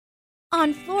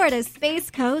On Florida's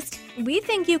Space Coast, we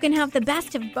think you can have the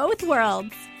best of both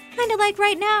worlds. Kind of like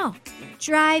right now.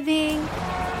 Driving,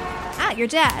 at your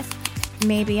desk,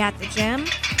 maybe at the gym,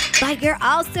 but you're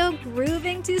also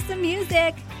grooving to some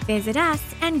music. Visit us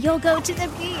and you'll go to the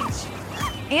beach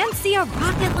and see a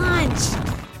rocket launch.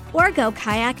 Or go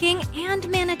kayaking and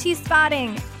manatee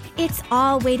spotting. It's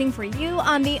all waiting for you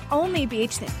on the only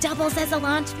beach that doubles as a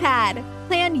launch pad.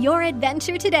 Plan your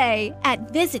adventure today at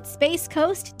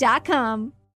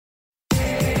visitspacecoast.com.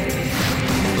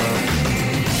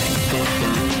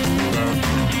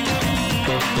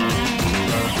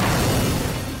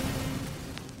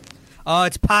 Oh,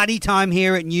 it's party time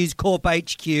here at News Corp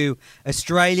HQ.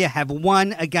 Australia have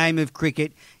won a game of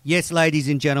cricket. Yes, ladies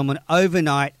and gentlemen,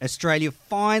 overnight, Australia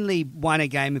finally won a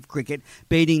game of cricket,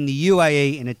 beating the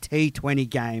UAE in a T20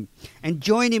 game. And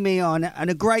joining me on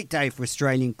a great day for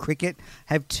Australian cricket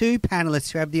have two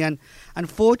panellists who have the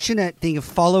unfortunate thing of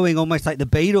following almost like the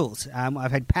Beatles.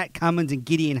 I've had Pat Cummins and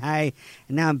Gideon Hay,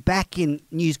 and now I'm back in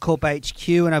News Corp HQ,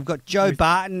 and I've got Joe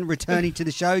Barton returning to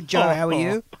the show. Joe, how are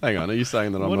you? Hang on, are you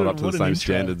saying that I'm not up to the same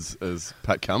standards as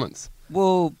Pat Cummins?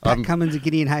 Well, Pat Cummins and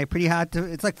Gideon Hay, pretty hard to...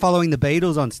 It's like following the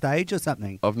Beatles on stage or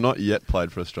something. I've not yet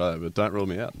played for Australia, but don't rule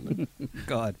me out.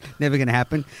 God, never going to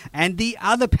happen. And the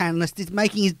other panellist is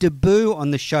making his debut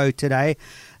on the show today.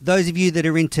 Those of you that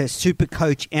are into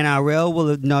Supercoach NRL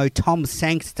will know Tom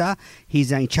Sangster.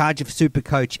 He's in charge of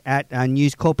Supercoach at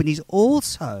News Corp, and he's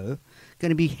also going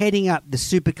to be heading up the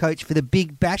Supercoach for the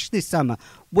Big Bash this summer.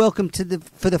 Welcome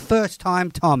for the first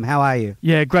time, Tom. How are you?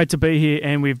 Yeah, great to be here,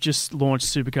 and we've just launched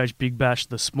Supercoach Big Bash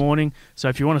this morning. So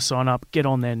if you want to sign up, get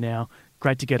on there now.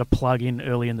 Great to get a plug in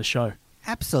early in the show.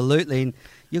 Absolutely, and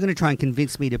you're going to try and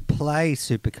convince me to play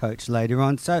Supercoach later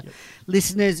on. So,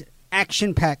 listeners,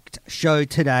 action-packed show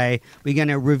today. We're going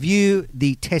to review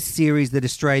the test series that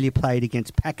Australia played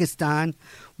against Pakistan.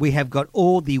 We have got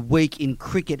all the week in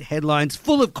cricket headlines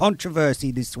full of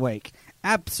controversy this week.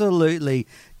 Absolutely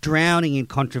drowning in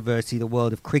controversy, the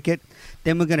world of cricket.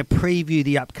 Then we're going to preview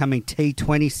the upcoming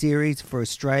T20 series for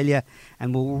Australia,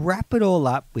 and we'll wrap it all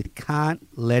up with Can't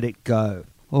Let It Go.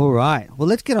 All right, well,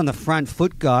 let's get on the front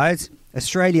foot, guys.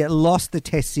 Australia lost the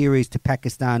test series to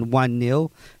Pakistan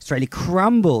 1-0. Australia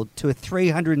crumbled to a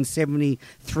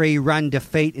 373-run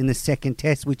defeat in the second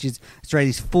test, which is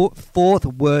Australia's fourth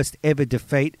worst ever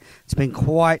defeat. It's been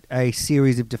quite a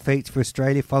series of defeats for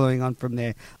Australia, following on from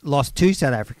their loss to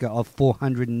South Africa of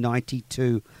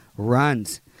 492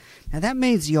 runs. Now, that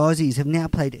means the Aussies have now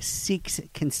played 6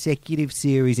 consecutive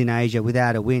series in Asia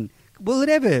without a win. Will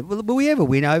we ever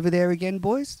win over there again,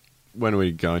 boys? When are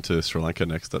we going to Sri Lanka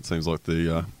next? That seems like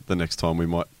the next time we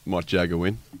might jag a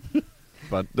win.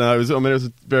 But no, it was a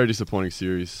very disappointing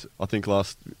series. I think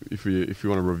if you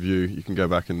want to review, you can go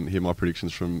back and hear my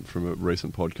predictions from a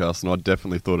recent podcast, and I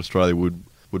definitely thought Australia would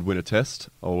win a test.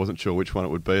 I wasn't sure which one it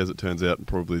would be. As it turns out,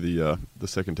 probably the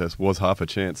second test was half a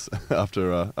chance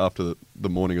after the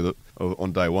morning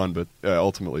on day one, but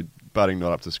ultimately batting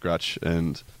not up to scratch,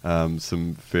 and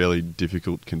some fairly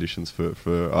difficult conditions for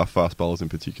our fast bowlers in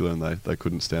particular, and they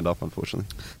couldn't stand up, unfortunately.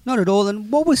 Not at all.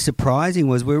 And what was surprising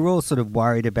was we were all sort of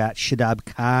worried about Shadab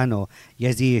Khan or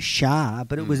Yazir Shah,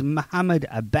 but it was Mohammad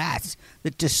Abbas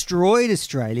that destroyed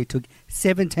Australia, took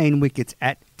 17 wickets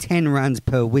at 10 runs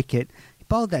per wicket. He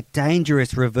bowled that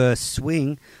dangerous reverse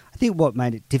swing. I think what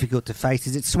made it difficult to face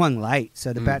is it swung late,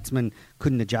 so the batsman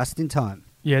couldn't adjust in time.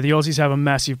 Yeah, the Aussies have a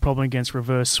massive problem against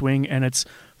reverse swing, and it's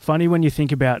funny when you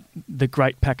think about the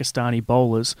great Pakistani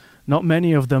bowlers. Not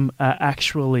many of them are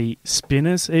actually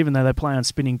spinners, even though they play on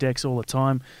spinning decks all the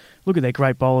time. Look at their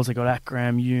great bowlers. They've got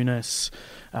Akram, Yunus,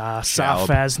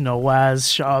 Sarfaz, Nawaz,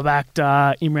 Shoaib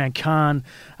Akhtar, Imran Khan.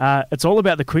 It's all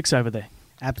about the quicks over there.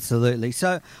 Absolutely.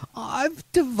 So I've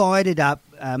divided up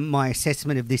my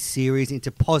assessment of this series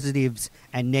into positives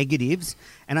and negatives,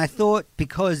 and I thought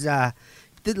because...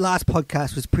 the last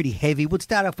podcast was pretty heavy. We'll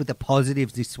start off with the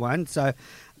positives this one. So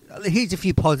here's a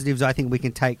few positives I think we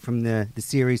can take from the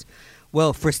series.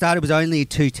 Well, for a start, it was only a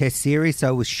 2-test series,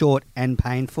 so it was short and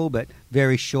painful, but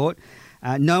very short.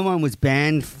 No one was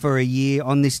banned for a year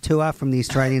on this tour from the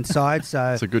Australian side.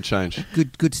 So it's a good change.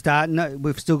 Good start. No,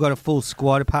 we've still got a full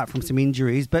squad apart from some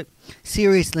injuries. But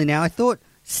seriously now, I thought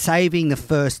saving the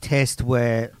first test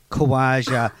where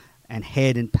Khawaja and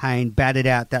Head and Payne batted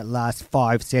out that last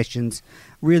 5 sessions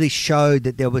really showed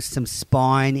that there was some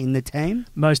spine in the team.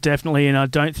 Most definitely, and I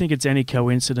don't think it's any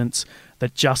coincidence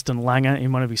that Justin Langer,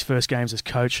 in one of his first games as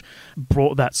coach,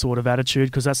 brought that sort of attitude,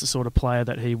 because that's the sort of player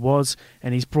that he was,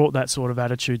 and he's brought that sort of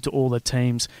attitude to all the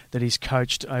teams that he's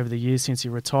coached over the years since he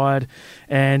retired.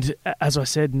 And as I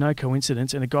said, no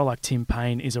coincidence, and a guy like Tim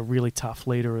Payne is a really tough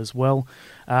leader as well.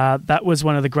 That was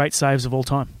one of the great saves of all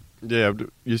time. Yeah,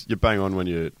 you bang on when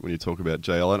you talk about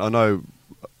JL. And I know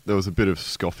there was a bit of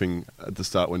scoffing at the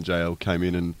start when JL came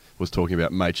in and was talking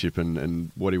about mateship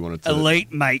and what he wanted to...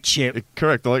 Elite mateship.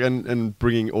 Correct. And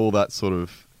bringing all that sort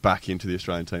of back into the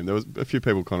Australian team. There was a few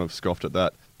people kind of scoffed at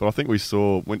that. But I think we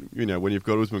saw, when you've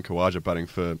got Usman Khawaja batting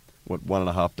for,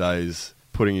 1.5 days,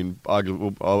 putting in,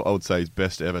 arguably, I would say, his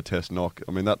best ever test knock.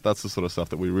 I mean, that's the sort of stuff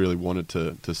that we really wanted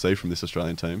to see from this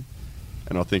Australian team.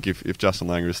 And I think if Justin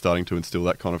Langer is starting to instill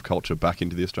that kind of culture back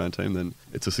into the Australian team, then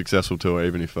it's a successful tour,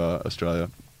 even if Australia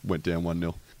went down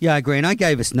 1-0. Yeah, I agree. And I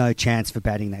gave us no chance for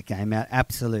batting that game out.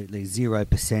 Absolutely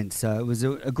 0%. So it was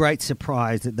a great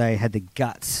surprise that they had the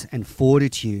guts and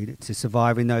fortitude to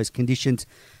survive in those conditions.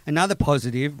 Another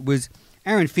positive was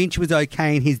Aaron Finch was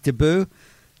okay in his debut.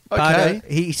 Okay. But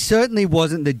he certainly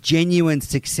wasn't the genuine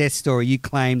success story you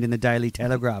claimed in the Daily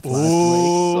Telegraph last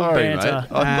week. Sorry, banter.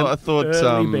 mate. I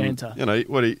thought banter.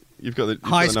 You've got the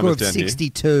High got the score numbers of down here.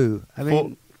 62. I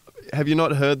mean, Have you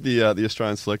not heard the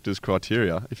Australian selectors'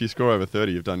 criteria? If you score over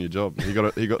 30, you've done your job. He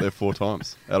got there 4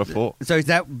 times out of 4. so is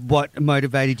that what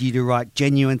motivated you to write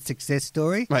genuine success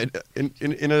story? Mate,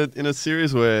 in a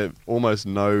series where almost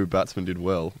no batsman did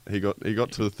well, he got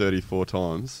to the 34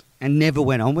 times. And never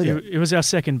went on with it. It was our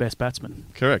second best batsman.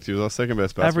 Correct. He was our second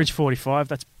best batsman. Average 45.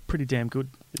 That's pretty damn good.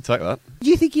 You take that. Do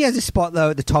you think he has a spot,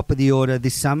 though, at the top of the order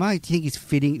this summer? Do you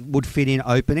think would fit in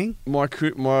opening? My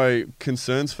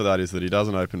concerns for that is that he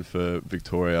doesn't open for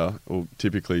Victoria, or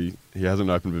typically he hasn't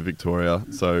opened for Victoria.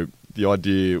 So the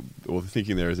idea or the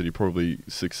thinking there is that he probably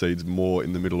succeeds more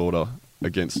in the middle order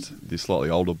against the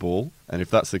slightly older ball. And if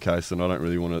that's the case, then I don't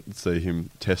really want to see him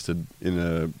tested in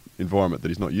an environment that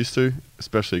he's not used to,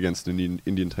 especially against an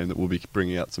Indian team that will be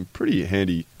bringing out some pretty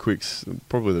handy quicks,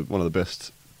 probably one of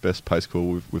the best pace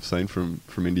call we've seen from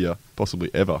India,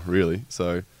 possibly ever, really.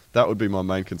 So that would be my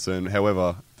main concern.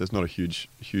 However, there's not a huge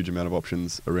amount of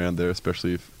options around there,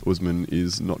 especially if Usman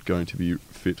is not going to be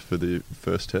fit for the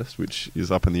first test, which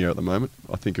is up in the air at the moment.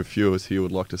 I think a few of us here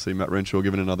would like to see Matt Renshaw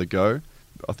given another go.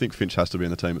 I think Finch has to be in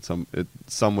the team at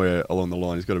somewhere along the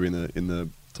line. He's got to be in the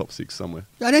top 6 somewhere.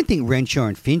 I don't think Renshaw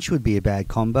and Finch would be a bad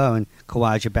combo, and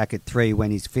Khawaja back at 3 when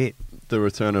he's fit. The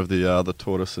return of the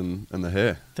tortoise and the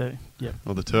hare.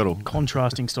 Or the turtle.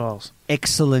 Contrasting styles.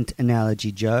 Excellent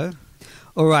analogy, Joe.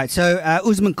 All right, so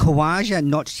Usman Khawaja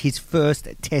notched his first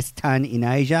test ton in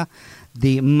Asia.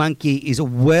 The monkey is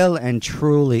well and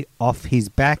truly off his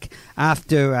back.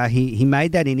 After he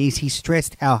made that innings, he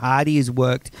stressed how hard he has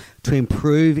worked to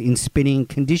improve in spinning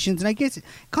conditions. And I guess it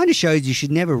kind of shows you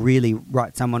should never really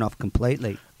write someone off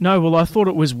completely. No, well, I thought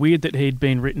it was weird that he'd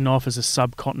been written off as a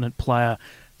subcontinent player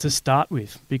to start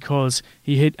with, because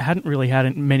he hadn't really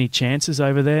had many chances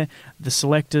over there. The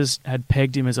selectors had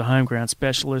pegged him as a home ground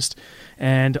specialist,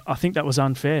 and I think that was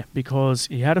unfair, because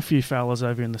he had a few failures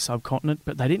over in the subcontinent,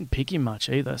 but they didn't pick him much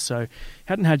either, so he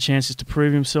hadn't had chances to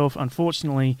prove himself.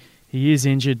 Unfortunately, he is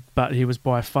injured, but he was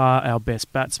by far our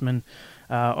best batsman.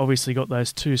 Obviously got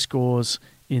those 2 scores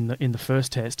in the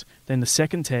first test. Then the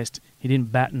second test, he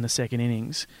didn't bat in the second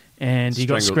innings, and he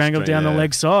got strangled down the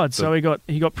leg side. So he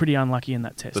got pretty unlucky in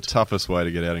that test. The toughest way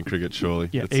to get out in cricket, surely.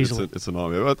 Yeah, easily. It's a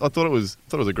nightmare. I thought it was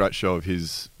a great show of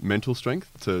his mental strength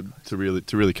to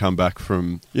really come back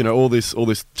from all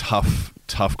this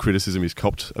tough criticism he's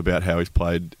copped about how he's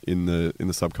played in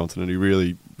the subcontinent. He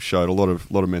really showed a lot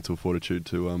of mental fortitude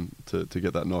to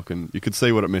get that knock, and you could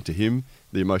see what it meant to him,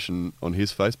 the emotion on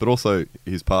his face, but also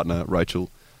his partner Rachel.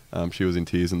 She was in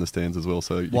tears in the stands as well.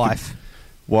 So wife,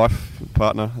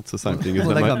 partner, it's the same thing, isn't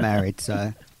well, it, they mate? got married,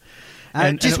 so...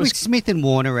 And with Smith and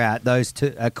Warner out, those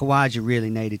two, Khawaja really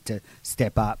needed to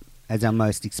step up as our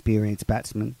most experienced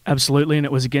batsman. Absolutely, and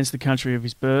it was against the country of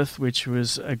his birth, which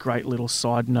was a great little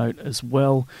side note as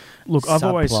well. Look, I've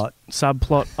always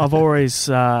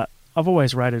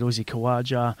rated Uzi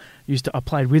Khawaja. I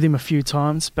played with him a few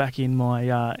times back in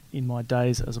my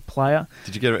days as a player.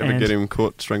 Did you ever get him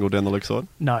caught strangled down the leg side?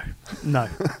 No.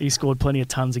 He scored plenty of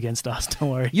tons against us, don't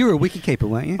worry. You were a wicketkeeper,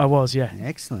 weren't you? I was, yeah.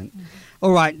 Excellent.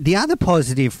 All right, the other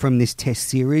positive from this test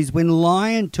series, when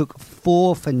Lyon took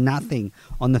 4 for nothing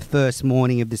on the first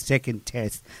morning of the second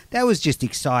test, that was just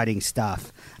exciting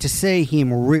stuff. To see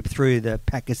him rip through the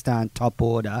Pakistan top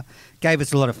order gave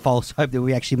us a lot of false hope that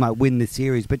we actually might win the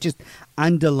series, but just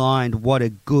underlined what a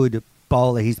good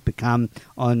bowler he's become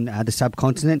on the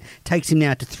subcontinent. Takes him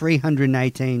now to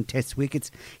 318 Test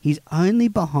wickets. He's only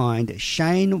behind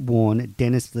Shane Warne,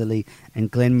 Dennis Lilly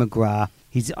and Glenn McGrath.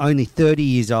 He's only 30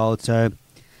 years old, so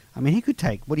I mean, he could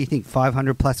take, what do you think,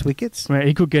 500 plus wickets? Well,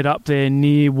 he could get up there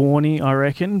near Warney, I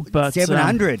reckon. But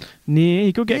 700. Near,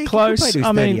 he could get close. He could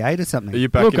play to 38 or something. Are you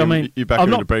backing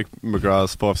him to break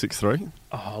McGrath's 563?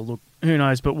 Oh, look, who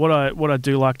knows? But what I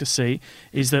do like to see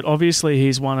is that obviously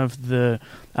he's one of the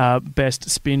best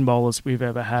spin bowlers we've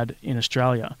ever had in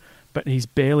Australia. But he's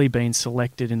barely been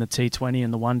selected in the T20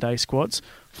 and the one-day squads.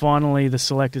 Finally, the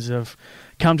selectors have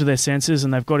come to their senses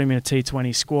and they've got him in a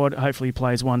T20 squad. Hopefully he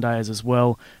plays one-days as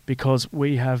well, because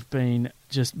we have been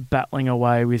just battling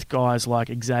away with guys like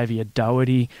Xavier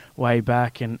Doherty way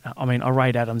back. And I mean, I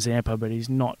rate Adam Zampa, but he's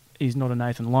not a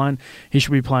Nathan Lyon. He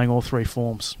should be playing all three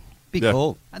forms. Big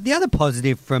call. The other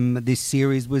positive from this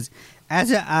series was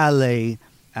Azhar Ali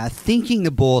thinking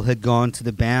the ball had gone to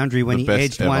the boundary when he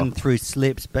edged one through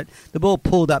slips, but the ball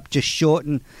pulled up just short,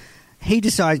 and he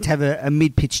decided to have a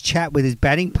mid-pitch chat with his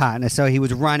batting partner, so he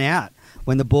was run out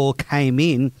when the ball came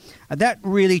in. That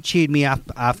really cheered me up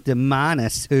after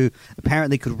Marnus, who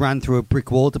apparently could run through a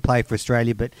brick wall to play for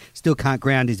Australia but still can't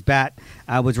ground his bat,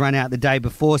 was run out the day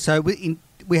before. So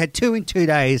we had 2 in 2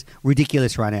 days,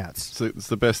 ridiculous run-outs. So it's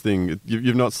the best thing.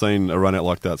 You've not seen a run-out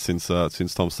like that since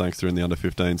Tom Sangster in the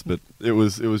under-15s, but it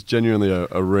was genuinely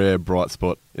a rare bright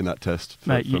spot in that test for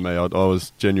me. I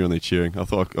was genuinely cheering. I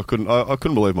thought I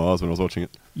couldn't believe my eyes when I was watching it.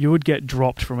 You would get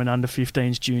dropped from an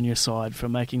under-15s junior side for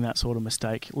making that sort of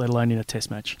mistake, let alone in a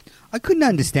test match. I couldn't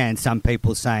understand some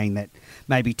people saying that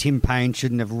maybe Tim Payne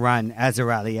shouldn't have run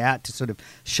Azhar Ali out to sort of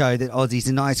show that Aussies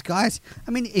are nice guys.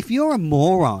 I mean, if you're a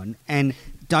moron and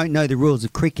don't know the rules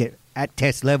of cricket at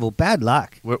test level, bad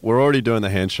luck. We're already doing the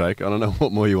handshake. I don't know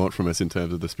what more you want from us in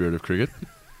terms of the spirit of cricket.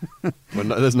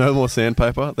 There's no more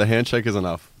sandpaper. The handshake is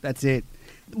enough. That's it.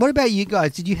 What about you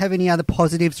guys? Did you have any other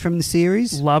positives from the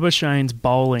series? Labuschagne's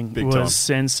bowling was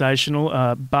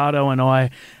sensational. Barto and I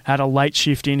had a late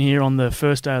shift in here on the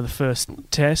first day of the first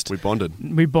test. We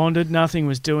bonded. Nothing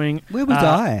was doing. Where was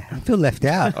I? I feel left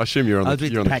out. I assume you're on the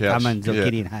couch. Pat Cummins or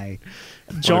Gideon Hay.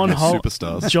 John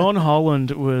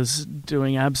Holland was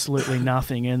doing absolutely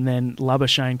nothing, and then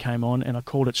Labuschagne came on, and I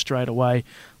called it straight away.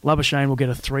 Labuschagne will get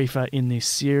a 3-for in this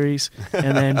series,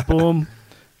 and then boom,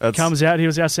 comes out. He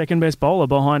was our second best bowler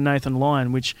behind Nathan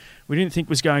Lyon, which we didn't think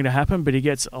was going to happen, but he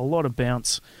gets a lot of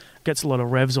bounce, gets a lot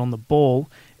of revs on the ball,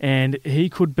 and he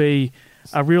could be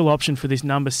a real option for this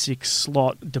number 6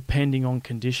 slot depending on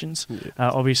conditions.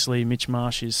 Obviously, Mitch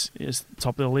Marsh is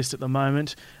top of the list at the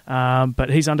moment, but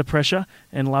he's under pressure,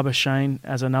 and Labuschagne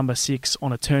as a number 6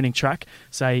 on a turning track,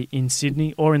 say in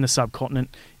Sydney or in the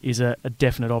subcontinent, is a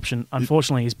definite option.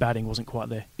 Unfortunately, his batting wasn't quite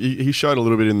there. He showed a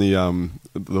little bit in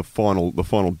the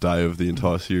final day of the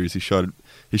entire series. He showed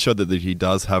that he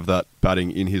does have that batting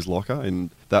in his locker,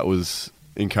 and that was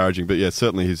encouraging. But yeah,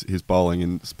 certainly his bowling,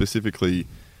 and specifically,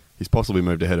 he's possibly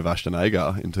moved ahead of Ashton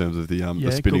Agar in terms of the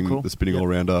spinning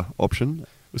all-rounder option.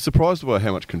 I was surprised by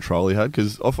how much control he had,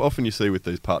 because often you see with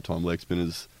these part-time leg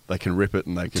spinners, they can rip it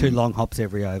and they can 2 long hops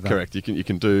every over. Correct. You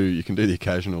can do the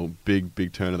occasional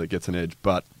big turner that gets an edge,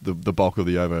 but the bulk of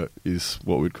the over is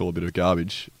what we'd call a bit of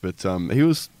garbage. But he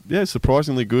was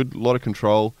surprisingly good. A lot of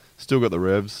control. Still got the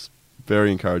revs.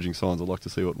 Very encouraging signs. I'd like to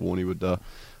see what Warney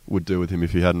would do with him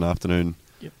if he had an afternoon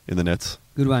in the nets.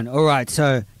 Good one. All right,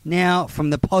 so now from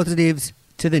the positives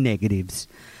to the negatives.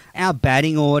 Our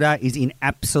batting order is in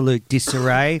absolute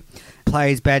disarray.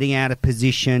 Players batting out of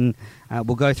position.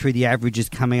 We'll go through the averages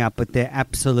coming up, but they're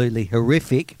absolutely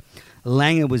horrific.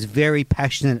 Langer was very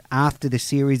passionate after the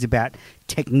series about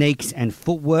techniques and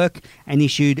footwork and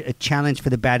issued a challenge for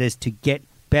the batters to get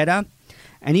better.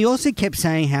 And he also kept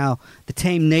saying how the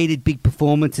team needed big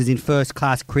performances in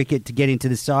first-class cricket to get into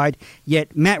the side.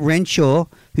 Yet Matt Renshaw,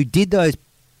 who did those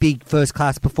big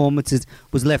first-class performances,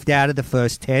 was left out of the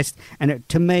first test. And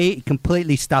to me, it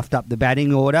completely stuffed up the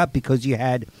batting order, because you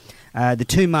had the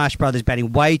 2 Marsh brothers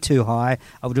batting way too high.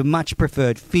 I would have much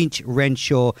preferred Finch,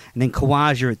 Renshaw, and then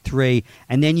Khawaja at 3.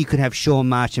 And then you could have Shaun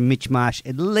Marsh and Mitch Marsh,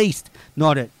 at least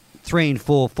not at 3 and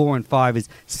 4. 4 and 5 is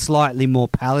slightly more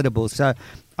palatable. So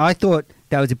I thought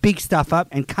that was a big stuff up,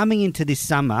 and coming into this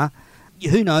summer,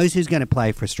 who knows who's going to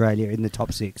play for Australia in the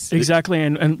top 6. Exactly,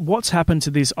 and what's happened to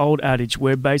this old adage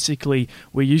where basically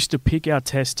we used to pick our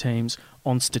test teams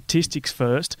on statistics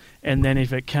first, and then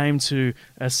if it came to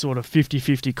a sort of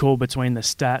 50-50 call between the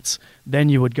stats, then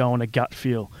you would go on a gut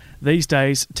feel. These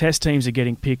days, test teams are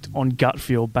getting picked on gut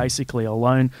feel basically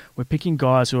alone. We're picking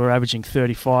guys who are averaging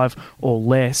 35 or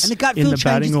less and the gut in feel the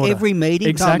batting changes order. every meeting,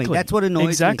 Exactly. Tommy. That's what annoys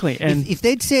exactly. me. And if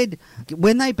they'd said,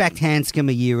 when they backed Hanscom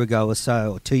a year ago or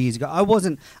so, or 2 years ago, I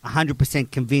wasn't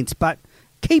 100% convinced, but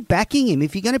keep backing him.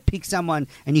 If you're going to pick someone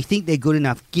and you think they're good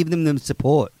enough, give them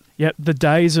support. Yep, the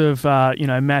days of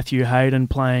Matthew Hayden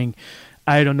playing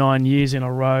 8 or 9 years in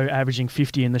a row, averaging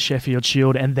 50 in the Sheffield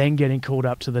Shield and then getting called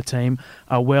up to the team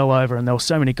are well over. And there were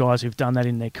so many guys who've done that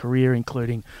in their career,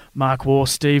 including Mark Waugh.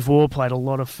 Steve Waugh played a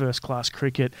lot of first-class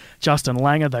cricket. Justin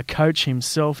Langer, the coach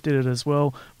himself, did it as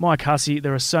well. Mike Hussey,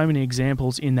 there are so many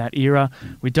examples in that era.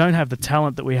 We don't have the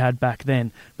talent that we had back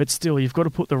then, but still, you've got to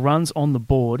put the runs on the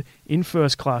board in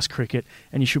first-class cricket,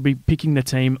 and you should be picking the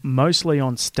team mostly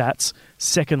on stats,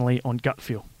 secondly on gut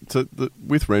feel. So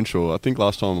with Renshaw, I think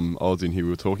last time I was in here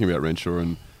we were talking about Renshaw,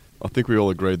 and I think we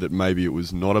all agreed that maybe it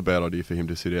was not a bad idea for him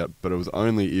to sit out, but it was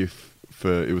only if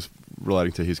it was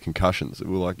relating to his concussions. It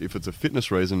was like, if it's a fitness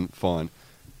reason, fine.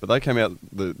 But they came out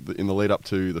in the lead up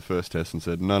to the first test and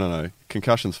said, no,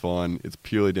 concussion's fine. It's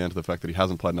purely down to the fact that he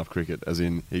hasn't played enough cricket, as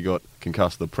in he got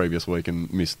concussed the previous week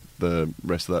and missed the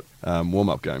rest of that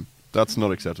warm-up game. That's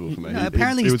not acceptable for me. No,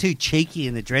 apparently he's too cheeky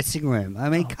in the dressing room. I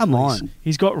mean, come on.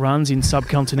 He's got runs in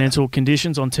subcontinental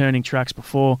conditions on turning tracks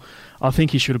before. I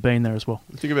think he should have been there as well.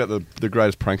 Think about the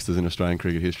greatest pranksters in Australian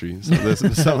cricket history. So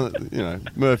there's some,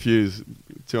 Murph Hughes,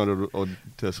 200-odd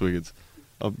test wickets.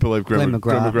 I believe Graham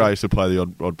McGrath used to play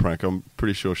the odd prank. I'm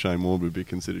pretty sure Shane Warne would be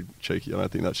considered cheeky. I don't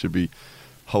think that should be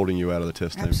holding you out of the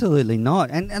test team. Absolutely not.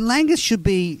 And Langus should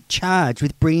be charged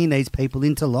with bringing these people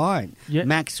into line. Yep.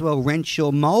 Maxwell,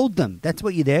 Renshaw, mould them. That's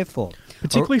what you're there for.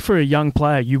 Particularly for a young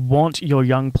player, you want your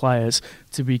young players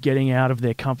to be getting out of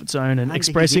their comfort zone and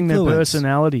expressing their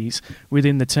personalities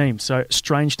within the team. So,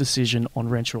 strange decision on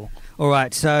Renshaw. All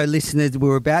right, so listeners,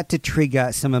 we're about to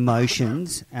trigger some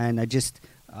emotions, and I just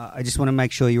want to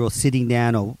make sure you're all sitting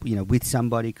down or with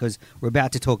somebody, because we're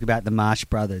about to talk about the Marsh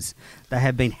brothers. They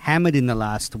have been hammered in the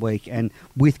last week, and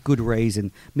with good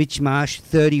reason. Mitch Marsh,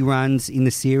 30 runs in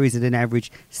the series at an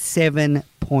average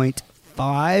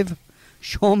 7.5.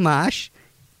 Sean Marsh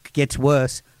gets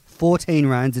worse, 14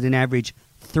 runs at an average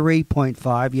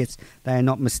 3.5. Yes, they are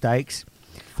not mistakes.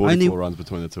 44 runs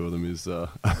between the two of them is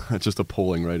just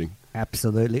appalling rating.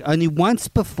 Absolutely. Only once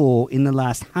before in the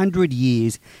last 100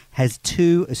 years has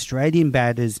two Australian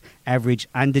batters averaged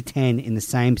under 10 in the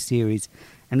same series.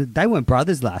 And they weren't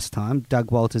brothers last time,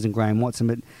 Doug Walters and Graham Watson,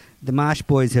 but the Marsh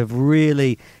boys have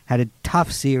really had a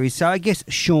tough series. So I guess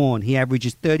Sean, he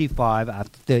averages 35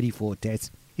 after 34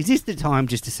 tests. Is this the time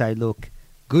just to say, look,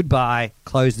 goodbye,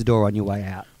 close the door on your way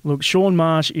out? Look, Sean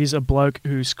Marsh is a bloke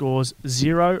who scores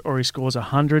 0 or he scores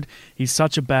 100. He's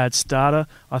such a bad starter.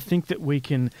 I think that we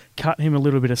can cut him a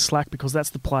little bit of slack because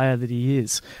that's the player that he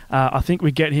is. I think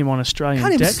we get him on Australian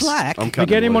decks. Cut him slack? We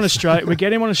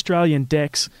get him on Australian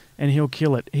decks and he'll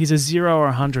kill it. He's a 0 or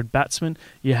 100 batsman.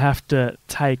 You have to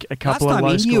take a couple of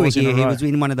low scores in a row. He was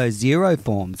in one of those 0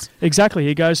 forms. Exactly.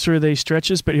 He goes through these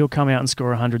stretches, but he'll come out and score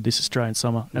 100 this Australian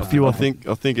summer. I think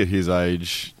at his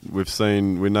age,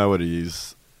 we know what he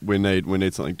is. We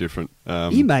need something different.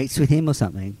 Are you mates with him or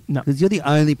something? No. Because you're the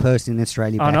only person in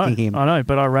Australia backing him. I know,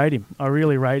 but I rate him. I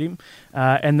really rate him.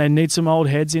 And they need some old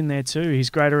heads in there too. He's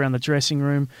great around the dressing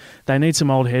room. They need some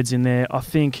old heads in there. I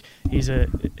think he's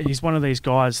one of these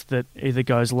guys that either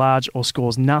goes large or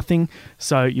scores nothing.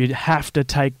 So you'd have to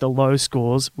take the low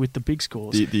scores with the big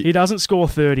scores. He doesn't score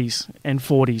 30s and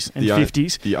 40s and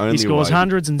 50s. He scores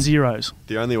hundreds and zeros.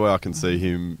 The only way I can see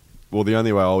him... Well, the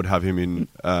only way I would have him in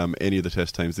any of the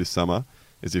test teams this summer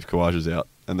is if Khawaja's out.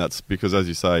 And that's because, as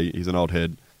you say, he's an old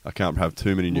head. I can't have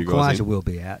too many new guys in. Khawaja will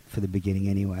be out for the beginning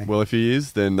anyway. Well, if he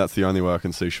is, then that's the only way I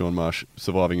can see Sean Marsh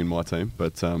surviving in my team.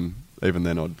 But even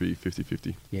then, I'd be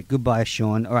 50-50. Yeah, goodbye,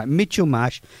 Sean. All right, Mitchell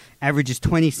Marsh averages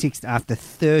 26th after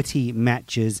 30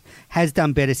 matches. Has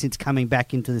done better since coming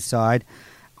back into the side.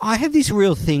 I have this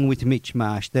real thing with Mitch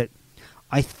Marsh that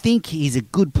I think he's a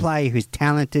good player who's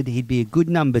talented. He'd be a good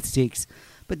number 6.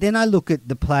 But then I look at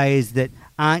the players that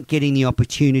aren't getting the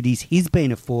opportunities he's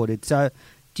been afforded. So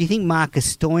do you think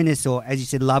Marcus Stoinis or, as you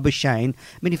said, Labuschagne,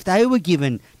 I mean, if they were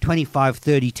given 25,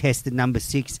 30 tests at number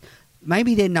 6,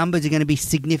 maybe their numbers are going to be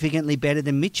significantly better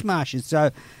than Mitch Marsh's.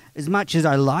 So as much as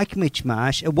I like Mitch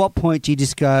Marsh, at what point do you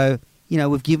just go,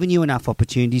 we've given you enough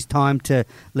opportunities, time to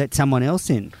let someone else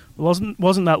in. Wasn't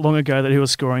that long ago that he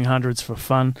was scoring hundreds for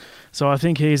fun, so I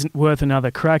think he's worth another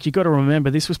crack. You've got to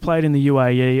remember, this was played in the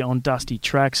UAE on dusty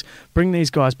tracks. Bring these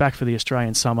guys back for the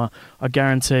Australian summer. I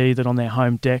guarantee that on their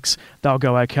home decks, they'll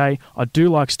go okay. I do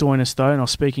like Stoinis, though, and I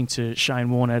was speaking to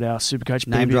Shane Warne at our Supercoach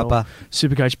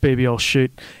BBL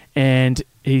shoot, and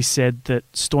he said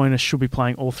that Stoinis should be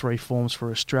playing all three forms for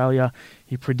Australia.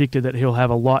 He predicted that he'll have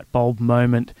a light bulb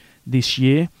moment this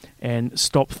year and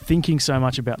stop thinking so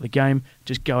much about the game,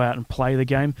 just go out and play the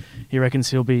game. He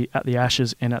reckons he'll be at the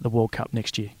Ashes and at the World Cup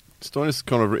next year. Stoinis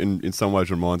kind of, in some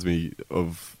ways, reminds me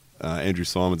of Andrew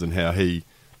Symonds and how he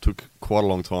took quite a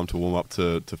long time to warm up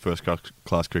to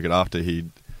first-class cricket after he'd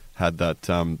had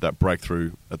that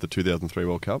breakthrough at the 2003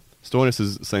 World Cup.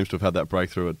 Stoinis seems to have had that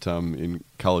breakthrough in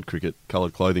coloured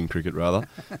clothing cricket rather.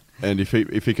 And if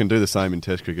he can do the same in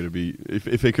Test cricket, it'd be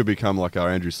if he could become like our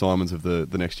Andrew Symonds of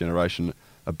the next generation,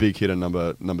 a big hitter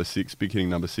number six, big hitting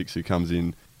number six who comes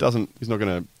in, he's not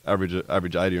going to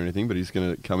average 80 or anything, but he's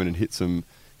going to come in and hit some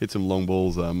long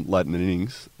balls late in the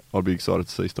innings. I'd be excited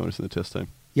to see Stoinis in the Test team.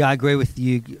 Yeah, I agree with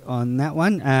you on that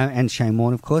one, and Shane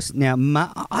Warne, of course. Now,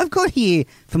 I've got here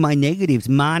for my negatives,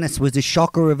 Marnus was a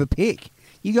shocker of a pick.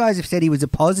 You guys have said he was a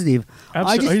positive.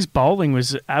 His bowling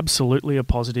was absolutely a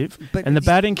positive, and the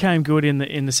batting came good in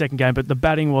the second game, but the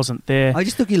batting wasn't there. I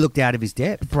just thought he looked out of his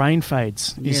depth. Brain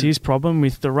fades is his problem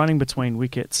with the running between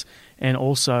wickets, and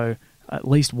also at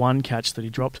least one catch that he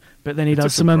dropped. But then he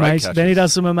does some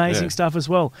amazing stuff as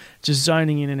well, just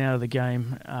zoning in and out of the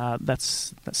game. That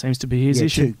seems to be his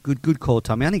issue. Good call,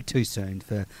 Tommy. I think too soon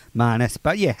for Marnus,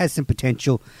 but has some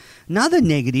potential. Another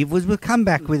negative was we've come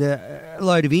back with a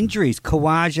load of injuries.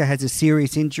 Khawaja has a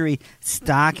serious injury.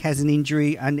 Stark has an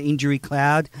injury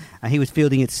cloud. He was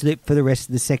fielding at slip for the rest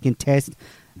of the second test.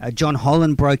 John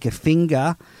Holland broke a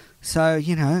finger. So,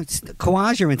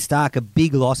 Khawaja and Stark are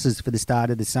big losses for the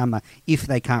start of the summer if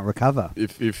they can't recover.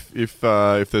 If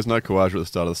there's no Khawaja at the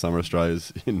start of the summer,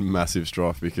 Australia's in massive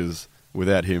strife because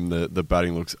without him, the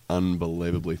batting looks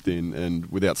unbelievably thin. And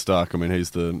without Stark,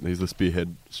 he's the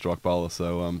spearhead strike bowler.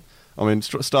 So,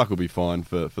 Stark will be fine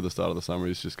for the start of the summer.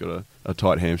 He's just got a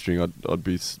tight hamstring. I'd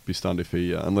be stunned if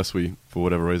he, unless we, for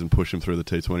whatever reason, push him through the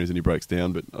T20s and he breaks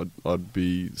down, but I'd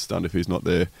be stunned if he's not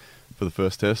there for the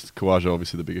first test. Khawaja,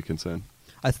 obviously, the bigger concern.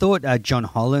 I thought John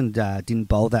Holland didn't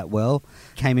bowl that well.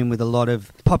 Came in with a lot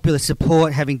of popular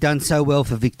support, having done so well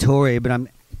for Victoria, but I'm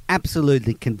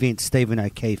absolutely convinced Stephen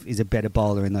O'Keefe is a better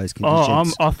bowler in those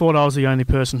conditions. I thought I was the only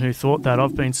person who thought that.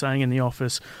 I've been saying in the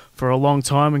office for a long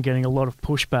time and getting a lot of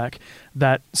pushback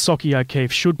that Socky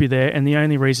O'Keefe should be there, and the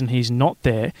only reason he's not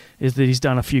there is that he's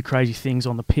done a few crazy things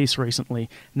on the piss recently,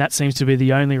 and that seems to be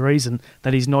the only reason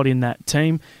that he's not in that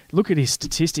team. Look at his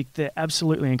statistics. They're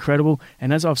absolutely incredible,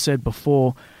 and as I've said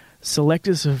before,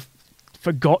 selectors have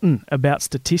forgotten about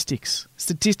statistics.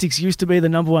 Statistics used to be the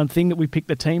number one thing that we picked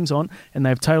the teams on, and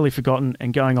they've totally forgotten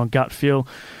and going on gut feel.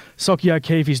 Socky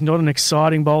O'Keefe is not an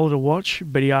exciting bowler to watch,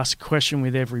 but he asks a question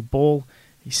with every ball.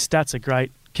 His stats are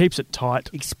great, keeps it tight.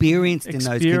 Experienced in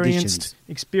those conditions.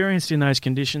 Experienced in those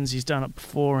conditions. He's done it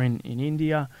before in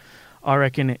India. I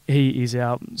reckon he is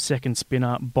our second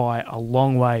spinner by a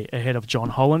long way ahead of John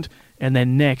Holland. And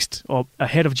then next, or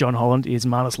ahead of John Holland, is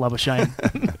Marnus Labuschagne.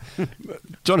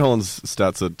 John Holland's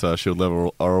stats at Shield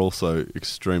level are also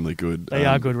extremely good. They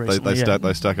are good recently.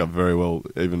 They stack up very well,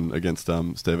 even against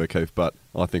Steve O'Keefe. But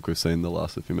I think we've seen the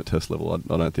last of him at Test level.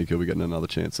 I don't think he'll be getting another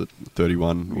chance at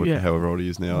 31, however old he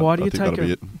is now. I think that'll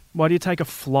be it. Why do you take a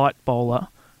flight bowler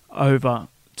over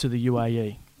to the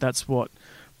UAE? That's what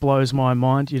blows my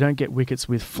mind. You don't get wickets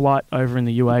with flight over in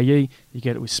the UAE. You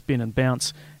get it with spin and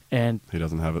bounce. And he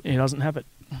doesn't have it.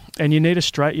 And you need a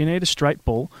straight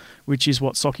ball, which is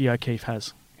what Socky O'Keefe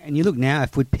has. And you look now,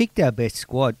 if we'd picked our best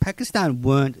squad, Pakistan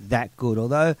weren't that good.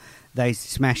 Although they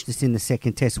smashed us in the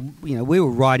second test, we were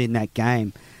right in that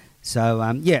game. So,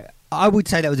 I would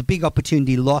say that was a big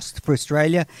opportunity lost for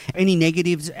Australia. Any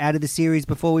negatives out of the series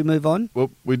before we move on?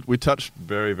 Well, we touched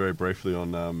very, very briefly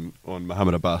on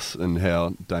Mohammad Abbas and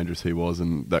how dangerous he was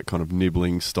and that kind of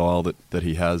nibbling style that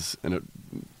he has. And it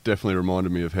definitely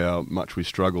reminded me of how much we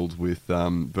struggled with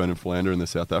Vernon Philander in the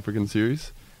South African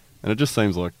series. And it just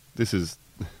seems like this is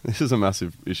a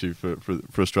massive issue for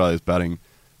Australia's batting.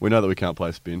 We know that we can't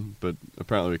play spin, but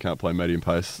apparently we can't play medium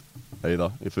pace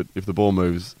either. If the ball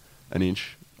moves an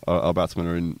inch, our batsmen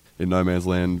are in no man's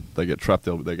land. They get trapped.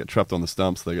 They get trapped on the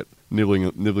stumps. They get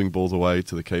nibbling balls away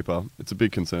to the keeper. It's a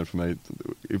big concern for me.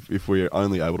 If we're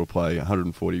only able to play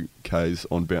 140 Ks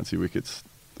on bouncy wickets,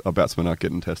 our batsmen aren't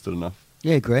getting tested enough.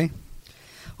 Yeah, agree.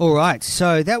 All right,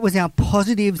 so that was our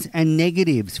positives and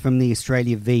negatives from the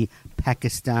Australia v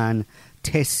Pakistan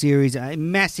Test series. A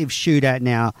massive shootout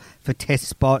now for Test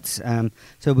spots.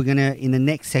 So we're going to, in the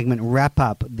next segment, wrap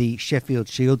up the Sheffield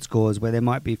Shield scores, where there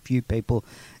might be a few people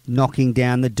knocking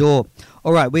down the door.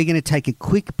 All right, we're going to take a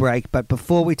quick break, but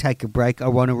before we take a break, I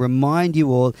want to remind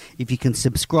you all, if you can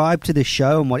subscribe to the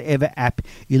show on whatever app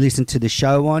you listen to the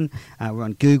show on. We're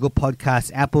on Google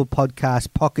Podcasts, Apple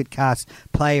Podcasts, Pocket Casts,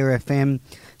 Player FM.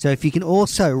 So if you can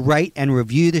also rate and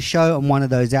review the show on one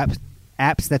of those apps,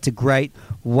 that's a great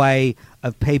way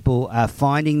of people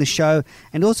finding the show.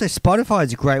 And also Spotify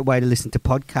is a great way to listen to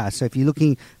podcasts. So if you're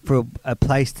looking for a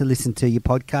place to listen to your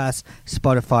podcast,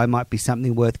 Spotify might be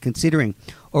something worth considering.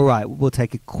 All right, we'll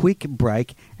take a quick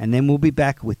break and then we'll be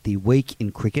back with the Week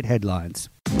in Cricket headlines.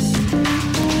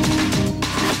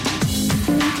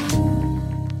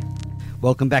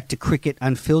 Welcome back to Cricket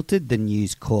Unfiltered, the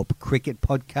News Corp cricket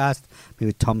podcast. I'm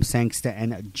with Tom Sangster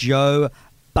and Joe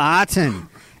Barton.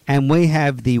 And we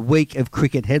have the Week of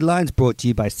Cricket headlines brought to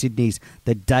you by Sydney's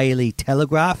The Daily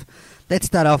Telegraph. Let's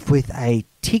start off with a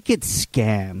ticket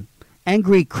scam.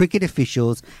 Angry cricket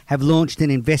officials have launched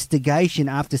an investigation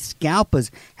after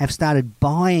scalpers have started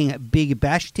buying Big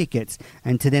Bash tickets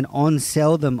and to then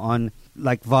on-sell them on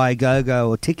like Viagogo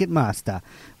or Ticketmaster.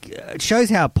 It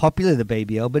shows how popular the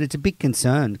BBL, but it's a big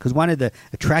concern because one of the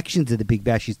attractions of the Big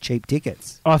Bash is cheap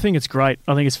tickets. I think it's great.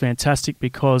 I think it's fantastic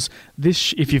because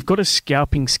this, if you've got a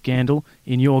scalping scandal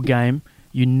in your game,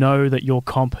 you know that your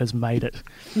comp has made it.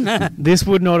 This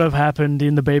would not have happened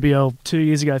in the BBL 2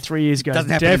 years ago, 3 years ago. Doesn't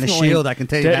happen in the Shield, I can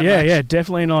tell you that much. Yeah,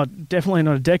 definitely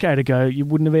not a decade ago. You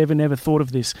wouldn't have never thought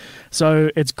of this. So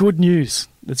it's good news.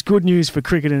 It's good news for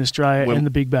cricket in Australia and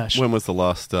the Big Bash. When was the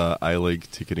last A-League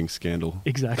ticketing scandal?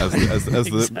 Exactly.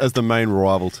 As the main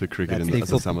rival to cricket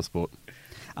as a summer sport.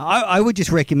 I would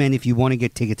just recommend, if you want to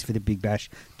get tickets for the Big Bash,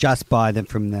 just buy them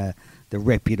from the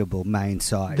reputable main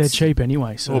sites. They're cheap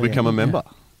anyway. So or become a member.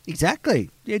 Exactly.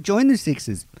 Yeah, join the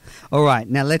Sixers. All right,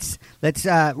 now let's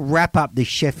wrap up the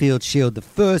Sheffield Shield. The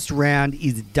first round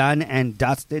is done and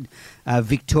dusted.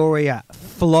 Victoria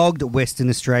flogged Western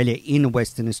Australia in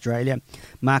Western Australia.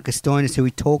 Marcus Stoinis, who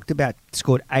we talked about,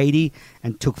 scored 80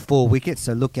 and took 4 wickets,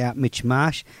 so look out Mitch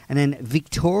Marsh. And then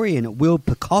Victorian Will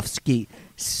Pekowski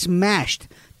smashed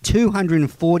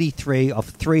 243 of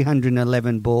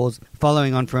 311 balls,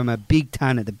 following on from a big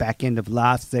ton at the back end of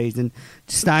last season,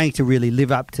 starting to really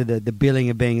live up to the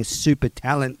billing of being a super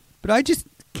talent. But I just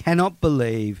cannot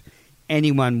believe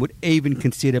anyone would even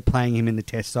consider playing him in the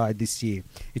Test side this year.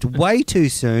 It's way too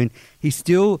soon. He's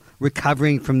still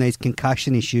recovering from these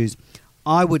concussion issues.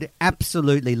 I would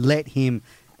absolutely let him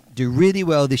do really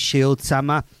well this Shield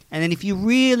summer, and then if you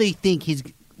really think he's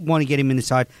want to get him in the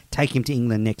side, take him to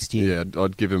England next year. Yeah,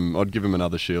 I'd give him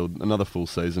another Shield, another full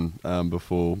season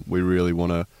before we really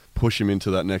want to push him into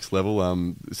that next level.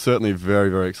 Certainly very,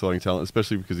 very exciting talent,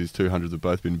 especially because his 200s have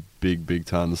both been big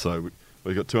tons. So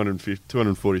we've got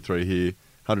 243 here,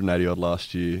 180 odd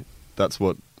last year. That's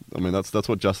what Josh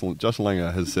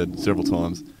Langer has said several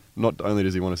times. Not only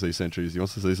does he want to see centuries, he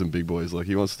wants to see some big boys. Like,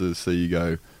 he wants to see you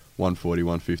go 140,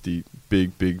 150,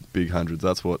 big hundreds.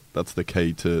 That's the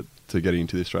key to getting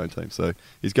into the Australian team. So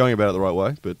he's going about it the right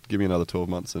way, but give me another 12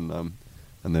 months and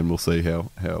then we'll see how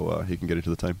he can get into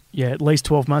the team. Yeah, at least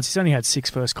 12 months. He's only had 6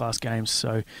 first-class games,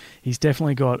 so he's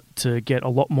definitely got to get a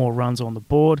lot more runs on the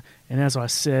board. And as I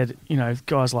said,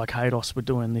 guys like Haydos were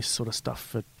doing this sort of stuff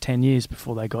for 10 years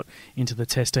before they got into the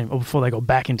Test team, or before they got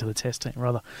back into the Test team,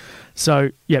 rather.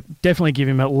 So, yeah, definitely give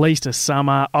him at least a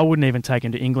summer. I wouldn't even take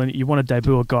him to England. You want to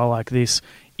debut a guy like this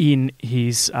in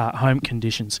his home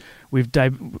conditions. I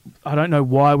don't know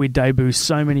why we debut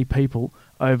so many people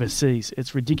overseas.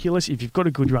 It's ridiculous. If you've got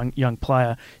a good young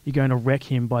player, you're going to wreck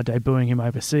him by debuting him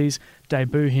overseas.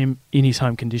 Debut him in his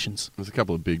home conditions. There's a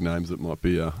couple of big names that might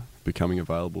be becoming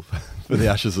available for the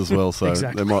Ashes as well. So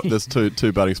exactly. There's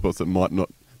two batting spots that might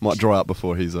dry up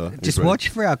before he's just ready. Watch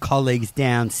for our colleagues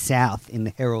down south in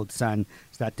the Herald Sun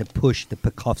start to push the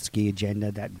Pekowski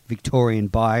agenda, that Victorian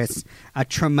bias.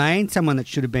 Tremaine, someone that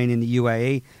should have been in the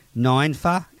UAE, 9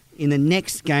 for. In the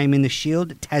next game in the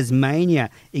Shield, Tasmania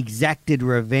exacted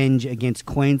revenge against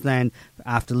Queensland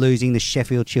after losing the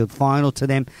Sheffield Shield final to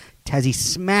them. Tassie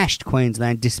smashed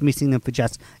Queensland, dismissing them for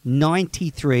just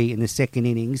 93 in the second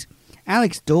innings.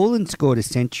 Alex Doolan scored a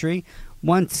century.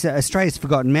 Once Australia's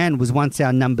forgotten man, was once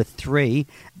our number 3,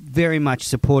 very much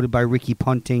supported by Ricky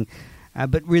Ponting,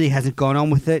 but really hasn't gone on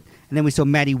with it. And then we saw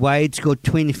Matty Wade scored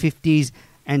twin 50s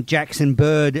and Jackson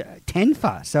Bird 10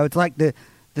 for. So it's like the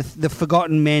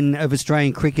forgotten men of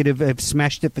Australian cricket have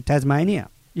smashed it for Tasmania.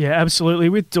 Yeah, absolutely.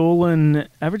 With Doolan,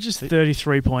 averages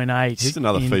 33.8. He's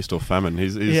another feast or famine.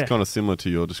 He's kind of similar to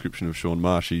your description of Sean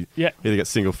Marsh. He either gets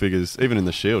single figures, even in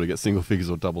the Shield, he gets single figures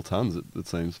or double tons, it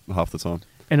seems, half the time.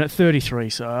 And at 33,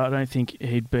 so I don't think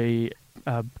he'd be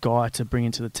a guy to bring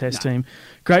into the Test team.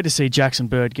 Great to see Jackson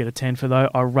Bird get a 10 for, though.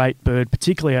 I rate Bird,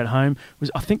 particularly at home.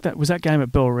 I think that was that game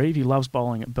at Bellerive. He loves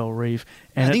bowling at Bellerive.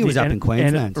 And I think it was up in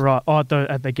Queensland. Right, at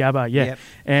the Gabba, yeah. Yep.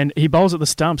 And he bowls at the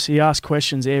stumps. He asks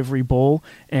questions every ball,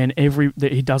 and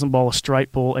he doesn't bowl a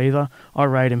straight ball either. I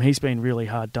rate him. He's been really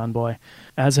hard done by,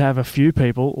 as have a few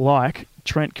people like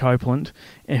Trent Copeland,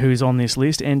 who's on this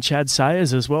list, and Chad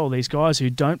Sayers as well. These guys who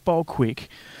don't bowl quick,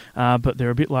 but they're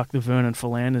a bit like the Vernon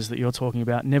Philanders that you're talking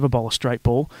about. Never bowl a straight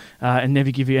ball and never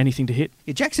give you anything to hit.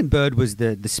 Yeah, Jackson Bird was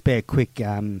the spare quick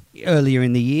earlier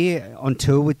in the year on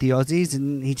tour with the Aussies,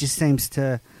 and he just seems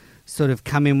to sort of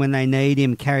come in when they need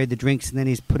him, carry the drinks, and then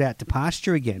he's put out to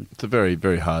pasture again. It's a very,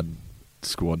 very hard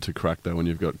squad to crack, though, when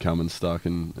you've got Cummins, Stark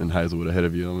and Hazelwood ahead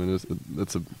of you. I mean,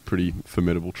 that's a pretty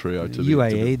formidable trio.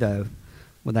 UAE, though.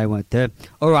 Well, they weren't there.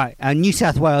 All right, New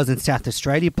South Wales and South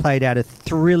Australia played out a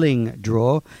thrilling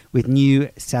draw with new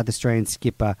South Australian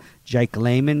skipper Jake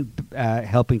Lehman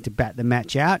helping to bat the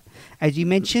match out. As you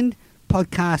mentioned,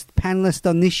 podcast panellist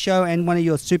on this show and one of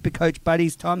your super coach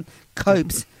buddies, Tom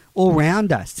Copes,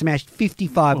 all-rounder, smashed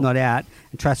 55 not out.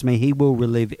 And trust me, he will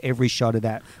relive every shot of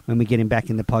that when we get him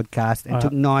back in the podcast. And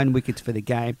took 9 wickets for the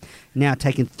game. Now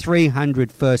taking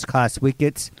 300 first-class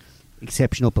wickets.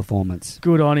 Exceptional performance.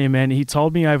 Good on him, man. He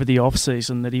told me over the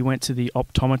off-season that he went to the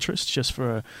optometrist just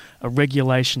for a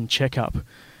regulation checkup.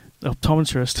 The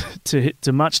optometrist,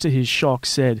 to much to his shock,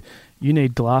 said, "You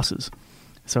need glasses."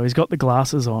 So he's got the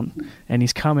glasses on, and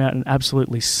he's come out and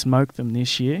absolutely smoked them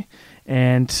this year.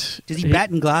 And does he bat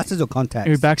in glasses or contacts?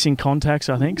 He bats in contacts,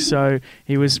 I think. So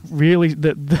he was really...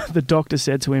 The doctor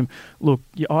said to him, "Look,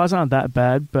 your eyes aren't that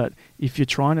bad, but if you're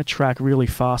trying to track really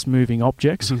fast-moving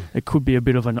objects, it could be a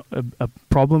bit of a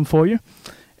problem for you."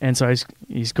 And so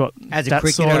he's got that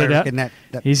sorted out.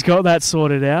 He's got that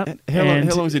sorted out. How long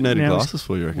has he needed glasses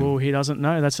for, you reckon? Well, he doesn't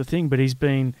know. That's the thing. But he's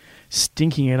been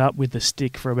stinking it up with the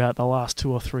stick for about the last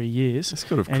 2 or 3 years. This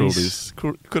could have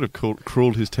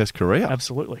cruelled his Test career.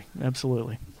 Absolutely.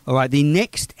 All right, the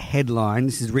next headline,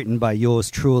 this is written by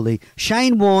yours truly.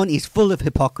 Shane Warne is full of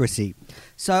hypocrisy.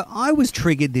 So I was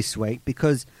triggered this week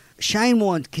because Shane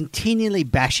Warne's continually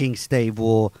bashing Steve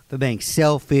Waugh for being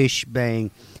selfish,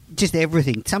 being just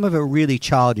everything. Some of it really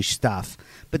childish stuff.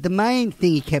 But the main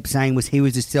thing he kept saying was he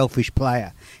was a selfish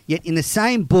player. Yet in the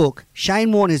same book,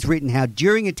 Shane Warne has written how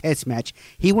during a test match,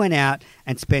 he went out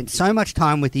and spent so much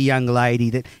time with the young lady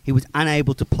that he was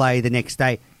unable to play the next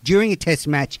day during a test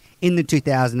match in the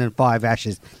 2005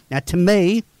 Ashes. Now, to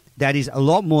me, that is a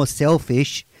lot more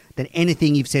selfish than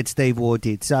anything you've said Steve Waugh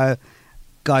did. So,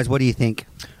 guys, what do you think?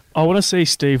 I want to see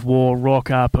Steve Waugh rock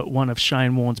up at one of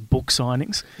Shane Warne's book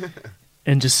signings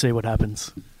and just see what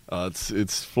happens.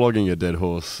 It's flogging a dead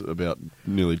horse about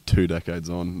nearly 2 decades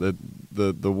on.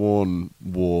 The Warne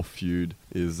Waugh feud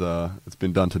is it's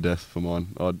been done to death for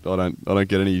mine. I don't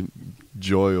get any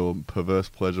joy or perverse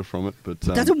pleasure from it. But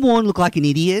doesn't Warne look like an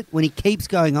idiot when he keeps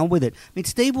going on with it? I mean,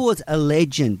 Steve Waugh's a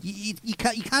legend. You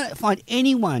can't find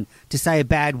anyone to say a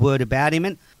bad word about him.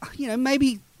 And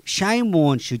maybe Shane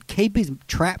Warne should keep his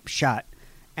trap shut.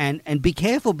 And be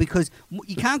careful, because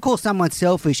you can't call someone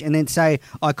selfish and then say,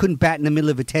 "I couldn't bat in the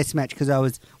middle of a test match because I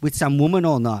was with some woman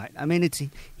all night." I mean, it's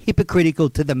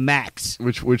hypocritical to the max.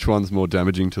 Which one's more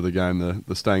damaging to the game,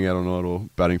 the staying out all night or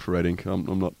batting for red ink? I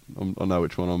know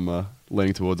which one I'm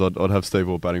leaning towards. I'd have Steve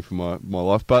Waugh batting for my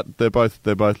life, but they're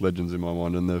both legends in my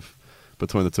mind, and they've,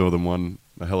 between the two of them, won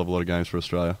a hell of a lot of games for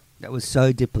Australia. That was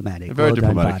so diplomatic. They're very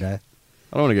diplomatic. Done, Barto.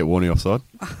 I don't want to get Warney offside.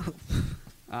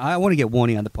 I want to get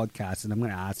Warney on the podcast, and I'm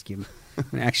going to ask him. I'm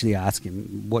going to actually ask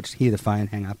him. Hear the phone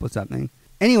hang up or something.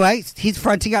 Anyway, he's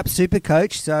fronting up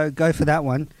Supercoach, so go for that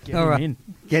one.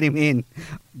 Get him in.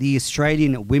 The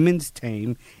Australian women's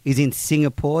team is in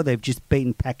Singapore. They've just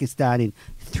beaten Pakistan in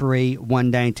 3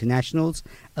 one-day internationals.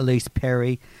 Elise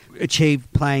Perry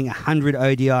achieved playing 100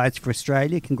 ODIs for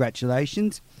Australia.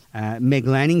 Congratulations. Meg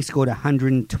Lanning scored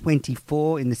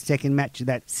 124 in the second match of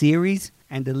that series.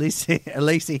 And Elisa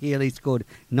Healy scored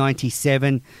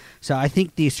 97. So I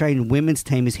think the Australian women's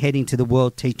team is heading to the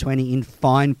World T20 in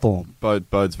fine form.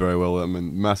 Bodes very well. I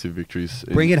mean, massive victories.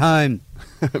 Bring it home.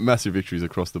 Massive victories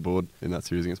across the board in that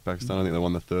series against Pakistan. I think they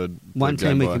won the third. One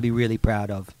team we can be really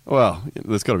proud of. Well,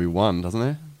 there's got to be one, doesn't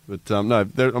there? But no,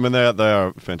 they are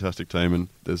a fantastic team, and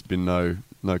there's been no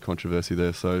controversy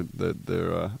there. So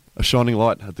they're a shining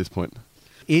light at this point.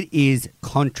 It is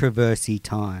controversy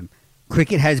time.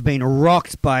 Cricket has been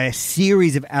rocked by a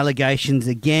series of allegations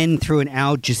again through an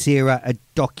Al Jazeera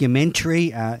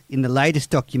documentary. In the latest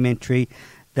documentary,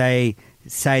 they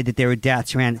say that there are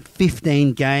doubts around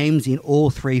 15 games in all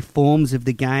three forms of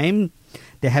the game.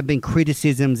 There have been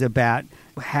criticisms about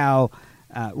how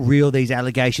real these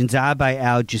allegations are by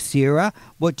Al Jazeera.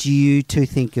 What do you two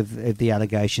think of the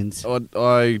allegations?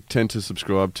 I tend to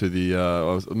subscribe to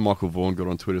the... Michael Vaughan got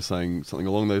on Twitter saying something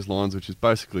along those lines, which is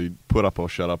basically put up or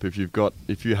shut up. If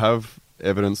you have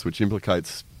evidence which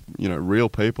implicates, real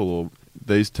people or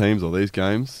these teams or these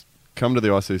games, come to the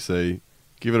ICC,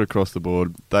 give it across the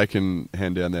board. They can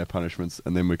hand down their punishments,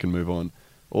 and then we can move on.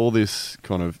 All this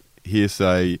kind of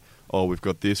hearsay, we've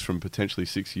got this from potentially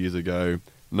 6 years ago,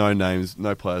 no names,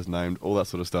 no players named, all that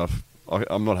sort of stuff.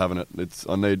 I'm not having it.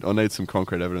 I need some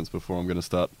concrete evidence before I'm going to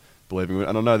start believing it.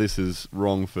 And I know this is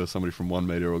wrong for somebody from one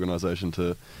media organisation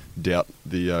to doubt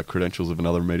the credentials of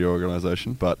another media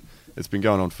organisation, but it's been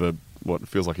going on for what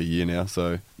feels like a year now.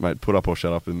 So, mate, put up or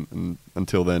shut up, and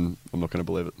until then, I'm not going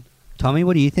to believe it. Tommy,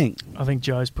 what do you think? I think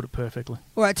Joe's put it perfectly.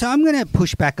 All right, so I'm going to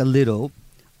push back a little.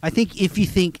 I think if you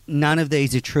think none of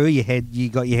these are true, you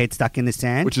got your head stuck in the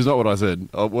sand. Which is not what I said.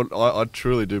 I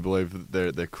truly do believe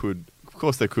that there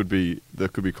could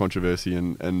be controversy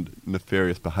and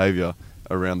nefarious behaviour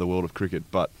around the world of cricket,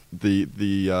 but there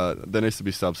needs to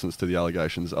be substance to the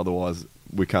allegations. Otherwise,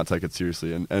 we can't take it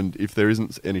seriously. And if there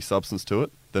isn't any substance to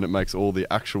it, then it makes all the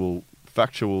actual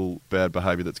factual bad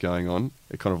behaviour that's going on.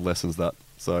 It kind of lessens that.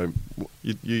 So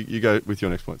you go with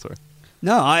your next point. Sorry.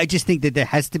 No, I just think that there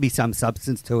has to be some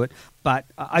substance to it. But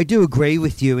I do agree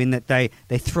with you in that they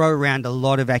throw around a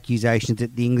lot of accusations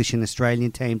at the English and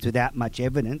Australian teams without much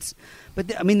evidence. But,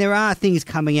 there are things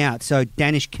coming out. So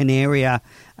Danish Canaria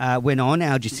went on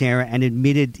Al Jazeera and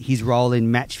admitted his role in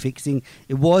match fixing.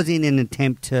 It was in an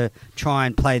attempt to try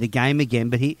and play the game again,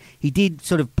 but he did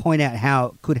sort of point out how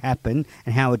it could happen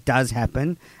and how it does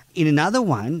happen. In another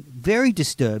one, very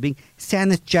disturbing,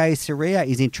 Sanath Jayasuriya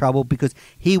is in trouble because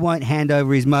he won't hand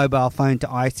over his mobile phone to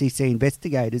ICC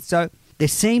investigators. So there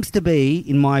seems to be,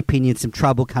 in my opinion, some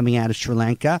trouble coming out of Sri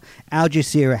Lanka. Al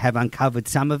Jazeera have uncovered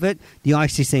some of it. The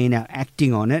ICC are now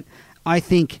acting on it. I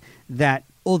think that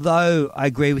although I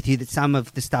agree with you that some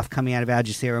of the stuff coming out of Al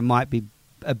Jazeera might be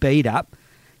a beat up,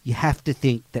 you have to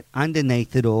think that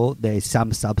underneath it all, there's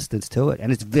some substance to it.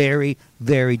 And it's very,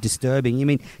 very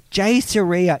disturbing. Jay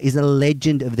Surya is a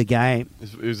legend of the game.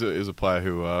 He was a player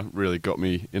who really got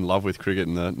me in love with cricket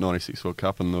in the 96 World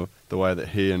Cup, and the way that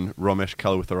he and Ramesh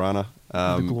Kalawitharana,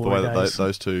 the way that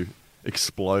those two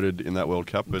exploded in that World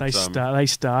Cup. But, they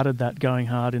started that going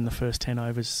hard in the first 10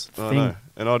 overs thing. I know.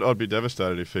 And I'd be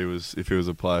devastated if he was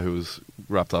a player who was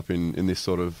wrapped up in this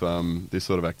sort of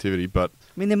activity. But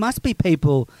there must be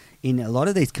people in a lot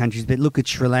of these countries, but look at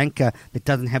Sri Lanka that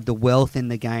doesn't have the wealth in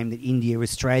the game that India,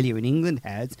 Australia and England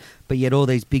has, but yet all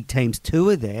these big teams too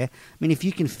are there. If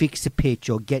you can fix a pitch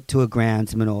or get to a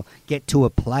groundsman or get to a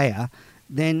player,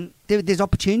 then there's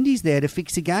opportunities there to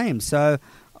fix a game. So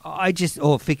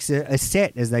or fix a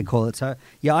set, as they call it. So,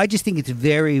 yeah, I just think it's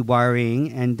very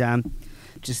worrying and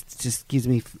just gives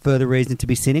me further reason to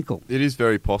be cynical. It is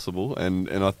very possible, and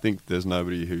I think there's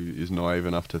nobody who is naive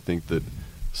enough to think that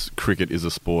cricket is a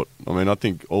sport. I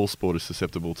think all sport is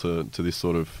susceptible to this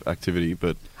sort of activity,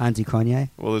 but... Hansi Cronje?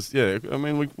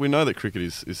 Well, we know that cricket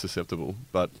is susceptible,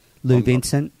 but... Lou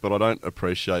Vincent? But I don't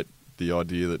appreciate the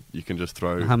idea that you can just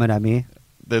throw... Muhammad Amir?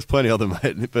 There's plenty other,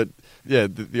 mate, but, yeah,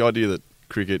 the idea that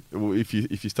cricket... If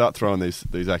you start throwing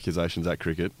these accusations at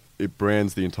cricket, it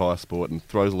brands the entire sport and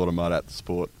throws a lot of mud at the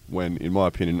sport when, in my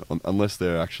opinion, unless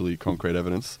they're actually concrete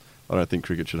evidence, I don't think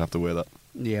cricket should have to wear that.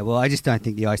 Yeah, well, I just don't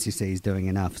think the ICC is doing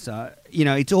enough. So,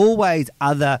 it's always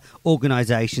other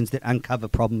organisations that uncover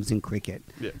problems in cricket.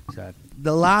 Yeah. So,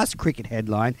 the last cricket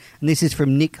headline, and this is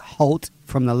from Nick Holt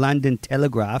from the London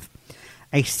Telegraph,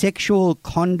 a sexual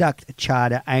conduct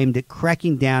charter aimed at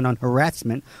cracking down on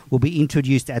harassment will be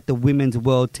introduced at the Women's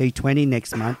World T20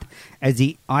 next month as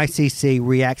the ICC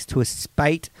reacts to a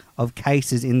spate of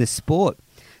cases in the sport.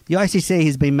 The ICC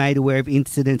has been made aware of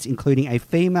incidents including a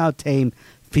female team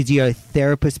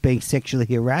physiotherapist being sexually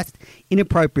harassed,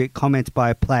 inappropriate comments by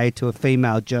a player to a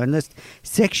female journalist,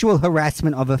 sexual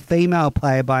harassment of a female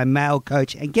player by a male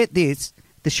coach, and get this,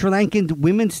 the Sri Lankan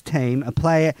women's team, a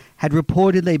player had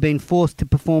reportedly been forced to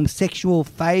perform sexual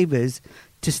favours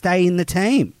to stay in the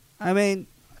team.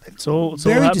 It's all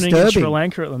very happening disturbing. in Sri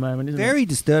Lanka at the moment, isn't it? Very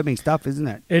disturbing stuff, isn't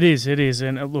it? It is.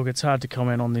 And look, it's hard to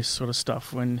comment on this sort of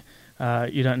stuff when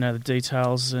you don't know the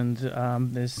details and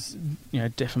there's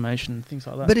defamation and things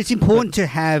like that. But it's important to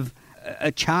have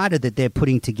a charter that they're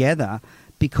putting together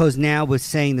because now we're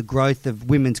seeing the growth of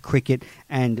women's cricket,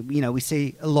 and we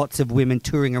see lots of women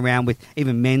touring around with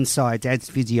even men's sides as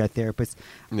physiotherapists.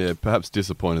 Yeah, perhaps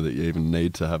disappointed that you even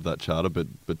need to have that charter, but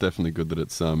definitely good that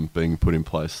it's being put in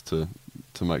place to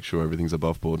make sure everything's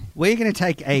above board. We're going to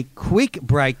take a quick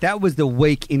break. That was the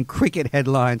week in cricket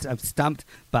headlines. I've stumped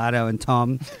Barto and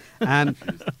Tom. I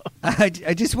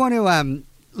just want to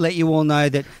let you all know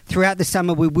that throughout the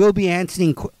summer we will be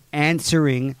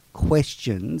answering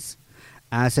questions.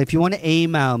 So if you want to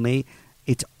email me,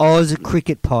 it's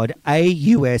AusCricketPod,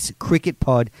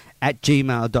 AUSCricketPod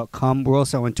 @gmail.com. We're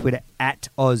also on Twitter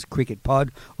 @AusCricketPod,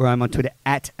 or I'm on Twitter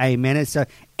 @AMenace. So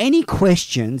any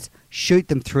questions, shoot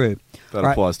them through. That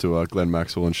applies to Glenn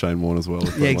Maxwell and Shane Warne as well. If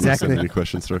Yeah, they want to exactly. send any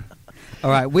questions through. All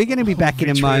right, we're going to be back in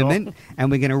a Vitriol. moment,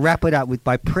 and we're going to wrap it up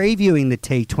by previewing the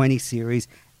T20 series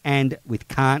and with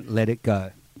Can't Let It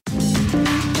Go.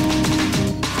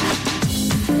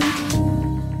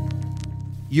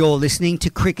 You're listening to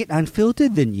Cricket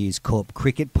Unfiltered, the News Corp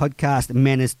cricket podcast.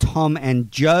 Menace, Tom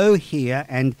and Joe here.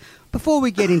 And before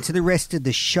we get into the rest of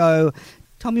the show,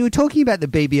 Tom, you were talking about the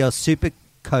BBL Super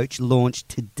Coach launch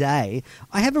today.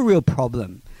 I have a real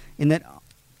problem in that,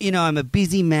 I'm a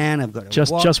busy man. I've got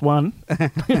Just one.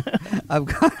 I'm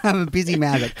a busy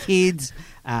man. I've got kids.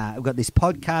 I've got this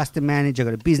podcast to manage. I've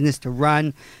got a business to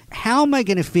run. How am I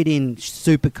going to fit in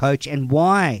Super Coach, and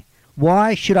why?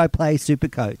 Why should I play Super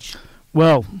Coach?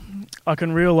 Well, I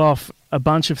can reel off a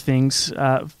bunch of things.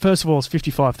 First of all, it's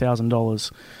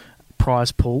 $55,000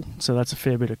 prize pool, so that's a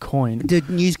fair bit of coin. Did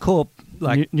News Corp,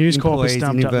 News Corp is employees in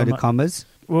stumped up the inverted commas?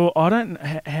 Well, I don't.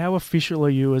 How official are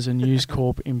you as a News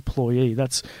Corp employee?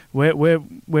 That's we're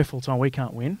full time. We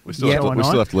can't win. We still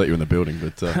have to let you in the building,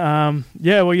 but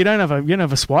yeah. Well, you don't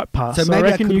have a swipe pass. So maybe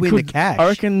I could win the cash. I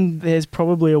reckon there's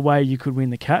probably a way you could win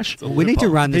the cash. We need to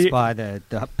run this by the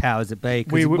powers that be,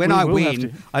 because when I will have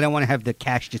win, to. I don't want to have the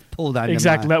cash just pulled under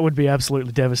Exactly, my... that would be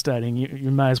absolutely devastating. You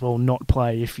may as well not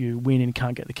play if you win and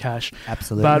can't get the cash.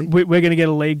 Absolutely. But we're going to get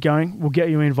a league going. We'll get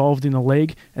you involved in the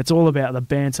league. It's all about the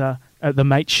banter, the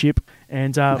mateship.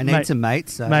 And I need some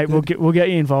mates. So mate, good. we'll get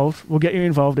you involved. We'll get you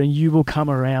involved, and you will come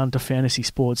around to fantasy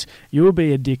sports. You will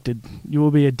be addicted. You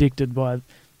will be addicted by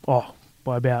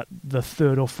about the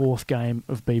third or fourth game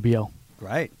of BBL.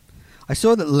 Great. I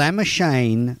saw that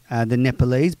Lamashane, the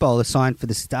Nepalese bowler, signed for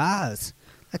the Stars.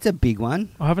 That's a big one.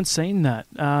 I haven't seen that.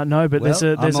 No, but Well, there's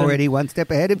I'm already one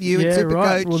step ahead of you in Super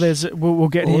right. Coach. Well, we'll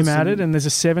get him added, and there's a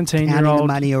 17-year-old. Counting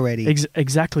the money already.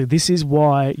 Exactly. This is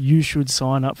why you should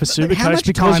sign up for But Super how Coach, much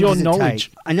because time your does it knowledge.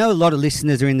 take? I know a lot of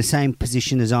listeners are in the same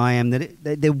position as I am,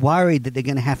 that they're worried that they're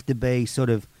going to have to be sort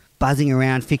of buzzing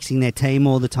around fixing their team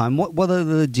all the time. What are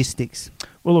the logistics?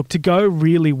 Well, look, to go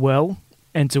really well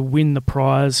and to win the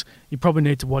prize, you probably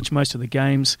need to watch most of the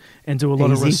games and do a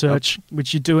lot of Easy. research,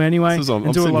 which you do anyway, I'm and do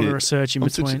a sitting lot here- of research in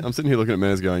between. I'm sitting here looking at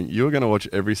Manners going, you're going to watch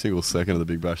every single second of the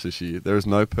Big Bash this year. There is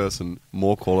no person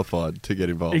more qualified to get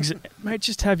involved. Mate,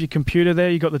 just have your computer there.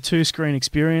 You've got the 2-screen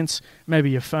experience, maybe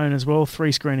your phone as well,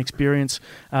 3-screen experience.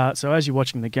 So as you're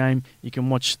watching the game, you can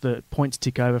watch the points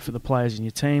tick over for the players in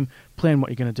your team, plan what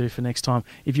you're going to do for next time.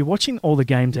 If you're watching all the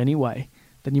games anyway,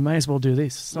 then you may as well do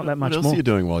this. It's not that much What else more. are you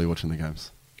doing while you're watching the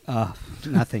games?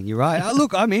 Nothing. You're right.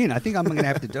 Look, I'm in. I think I'm going to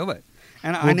have to do it.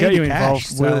 And I We'll need get the you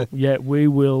cash. involved. So. We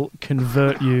will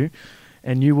convert you,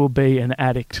 and you will be an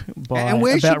addict by And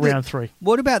where about should the- round 3.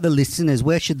 What about the listeners?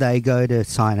 Where should they go to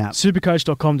sign up?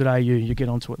 Supercoach.com.au, you get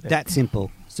onto it there. That simple.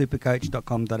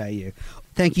 Supercoach.com.au.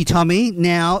 Thank you, Tommy.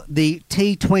 Now, the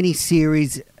T20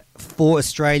 series for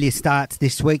Australia starts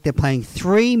this week. They're playing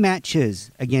 3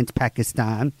 matches against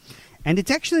Pakistan. And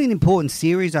it's actually an important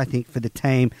series, I think, for the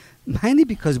team, mainly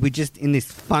because we're just in this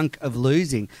funk of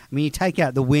losing. I mean, you take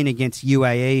out the win against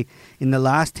UAE in the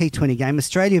last T20 game.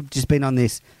 Australia have just been on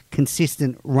this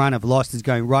consistent run of losses,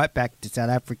 going right back to South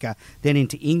Africa, then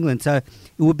into England. So it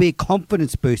would be a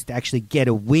confidence boost to actually get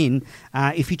a win.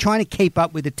 If you're trying to keep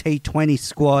up with the T20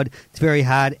 squad, it's very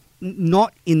hard.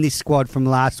 Not in this squad from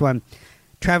last one.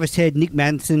 Travis Head, Nick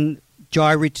Manson,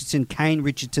 Jai Richardson, Kane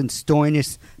Richardson,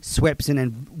 Stoinis, Swepson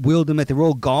and Wildermuth, they're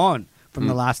all gone from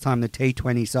the last time the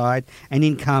T20 side. And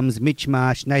in comes Mitch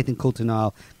Marsh, Nathan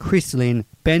Coulter-Nile, Chris Lynn,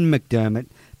 Ben McDermott,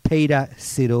 Peter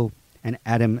Siddle and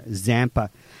Adam Zampa.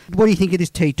 What do you think of this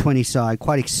T20 side?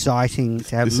 Quite exciting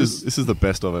to have. This is the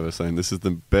best I've ever seen. This is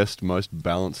the best, most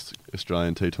balanced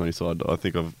Australian T20 side I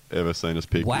think I've ever seen us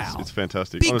pick. Wow. It's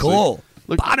fantastic. Big Honestly, call.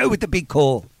 Look, Barto with the big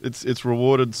call. it's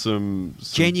rewarded some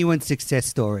Genuine success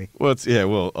story. Well,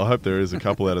 well, I hope there is a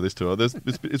couple out of this tour.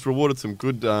 It's rewarded some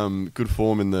good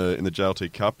form in the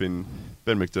JLT Cup. In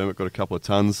Ben McDermott got a couple of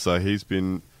tons, so he's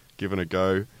been given a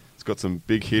go. It's got some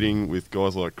big hitting with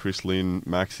guys like Chris Lynn,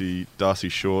 Maxi, Darcy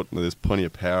Short. There's plenty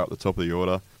of power at the top of the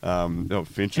order.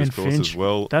 Finch, of course, as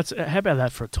well. How about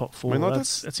that for a top four? I mean,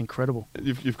 that's incredible.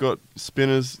 You've got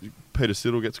spinners. Peter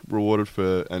Siddle gets rewarded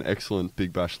for an excellent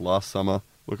Big Bash last summer.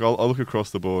 Look, I'll look across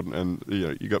the board, and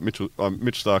you got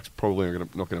Mitch Stark's probably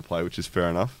not going to play, which is fair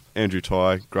enough. Andrew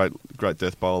Tye, great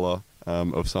death bowler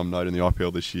of some note in the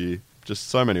IPL this year. Just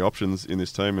so many options in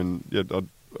this team, and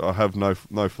I have no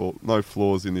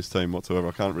flaws in this team whatsoever.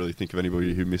 I can't really think of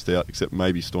anybody who missed out except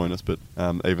maybe Stoinis, but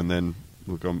even then,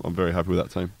 look, I'm very happy with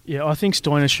that team. Yeah, I think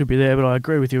Stoinis should be there, but I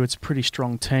agree with you. It's a pretty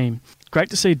strong team. Great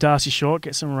to see Darcy Short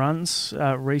get some runs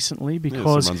recently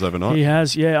because some runs overnight. He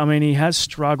has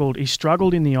struggled. He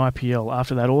struggled in the IPL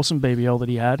after that awesome BBL that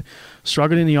he had.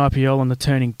 Struggled in the IPL on the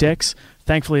turning decks.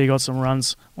 Thankfully, he got some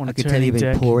runs on a turning deck. I could tell you've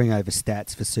been poring over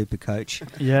stats for Supercoach.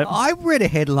 Yeah, I read a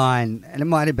headline, and it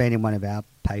might have been in one of our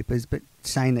papers, but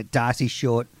saying that Darcy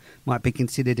Short might be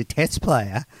considered a test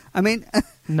player. I mean,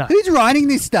 no. Who's writing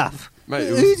this stuff?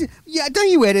 Mate, don't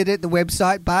you edit at the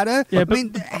website, Barto? Yeah, I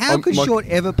mean, how could Short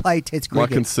ever play Test cricket?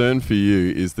 My concern for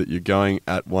you is that you're going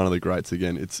at one of the greats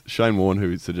again. It's Shane Warne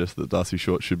who suggests that Darcy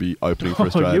Short should be opening for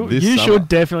Australia this summer. You should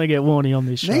definitely get Warney on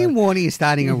this show. Me and Warney are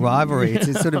starting a rivalry. It's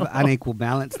a sort of unequal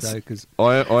balance, though, because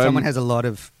someone has a lot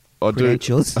of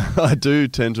credentials. I do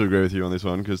tend to agree with you on this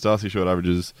one, because Darcy Short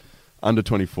averages under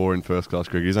 24 in first-class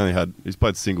cricket. He's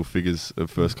played single figures of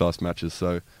first-class matches,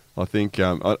 so I think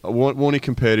Warney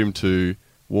compared him to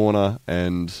Warner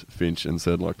and Finch and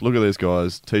said, look at these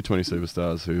guys, T20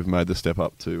 superstars who've made the step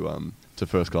up to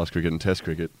first-class cricket and Test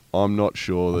cricket. I'm not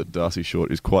sure that Darcy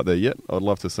Short is quite there yet. I'd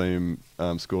love to see him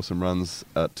score some runs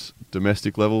at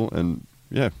domestic level, and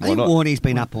yeah, I think Warney's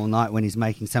been up all night when he's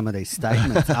making some of these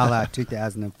statements, a la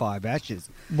 2005 Ashes.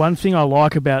 One thing I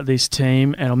like about this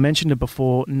team, and I mentioned it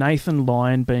before, Nathan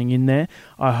Lyon being in there,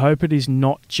 I hope it is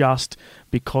not just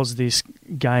because this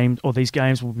game or these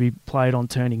games will be played on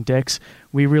turning decks.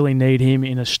 We really need him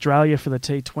in Australia for the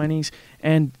T20s,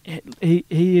 and he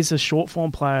is a short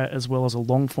form player as well as a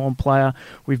long form player.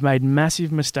 We've made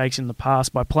massive mistakes in the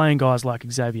past by playing guys like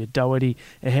Xavier Doherty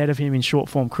ahead of him in short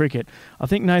form cricket. I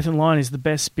think Nathan Lyon is the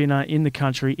best spinner in the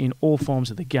country in all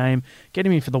forms of the game. Get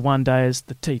him in for the one-dayers,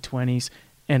 the T20s,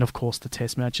 and of course the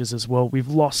Test matches as well. We've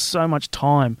lost so much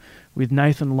time with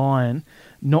Nathan Lyon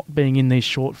not being in these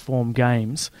short-form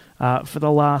games for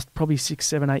the last probably 6,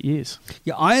 7, 8 years.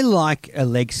 Yeah, I like a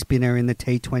leg spinner in the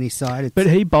T20 side. But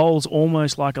he bowls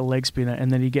almost like a leg spinner,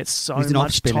 and then he gets so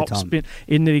much top spin.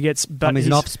 In that he gets, but he's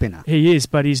an off spinner. He is,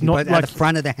 but he's not like at the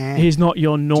front of the hand. He's not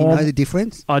your normal. Do you know the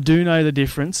difference? I do know the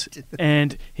difference,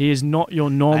 and he is not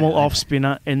your normal off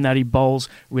spinner in that he bowls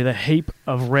with a heap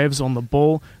of revs on the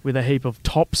ball, with a heap of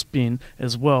top spin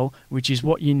as well, which is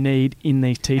what you need in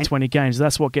these T20 games.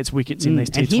 That's what gets wickets in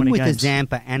these T20 games. And him with a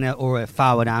Zampa and or a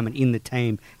forward arm in the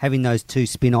team, having those two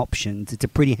spin options, it's a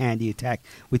pretty handy attack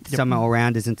with some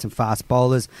all-rounders and some fast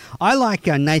bowlers. I like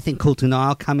Nathan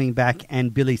Coulter-Nile coming back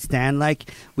and Billy Stanlake.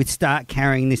 With Stark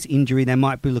carrying this injury, they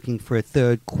might be looking for a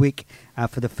third quick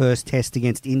for the first test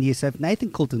against India. So if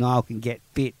Nathan Coulter-Nile can get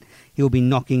fit, he'll be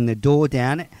knocking the door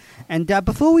down. And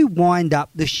before we wind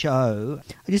up the show,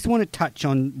 I just want to touch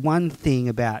on one thing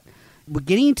about we're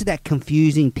getting into that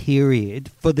confusing period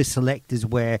for the selectors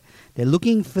where they're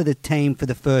looking for the team for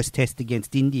the first test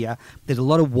against India. There's a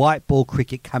lot of white ball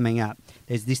cricket coming up.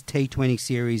 There's this T20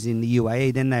 series in the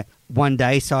UAE. Then the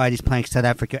one-day side is playing South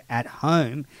Africa at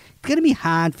home. It's going to be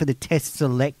hard for the test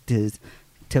selectors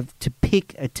to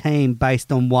pick a team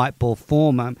based on white ball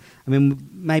form. I mean,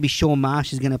 maybe Sean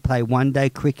Marsh is going to play one-day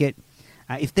cricket.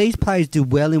 If these players do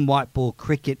well in white ball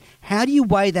cricket, how do you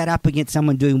weigh that up against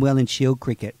someone doing well in Shield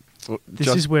cricket?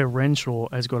 This is where Renshaw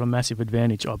has got a massive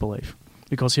advantage, I believe,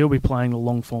 because he'll be playing the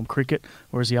long-form cricket,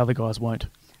 whereas the other guys won't.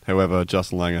 However,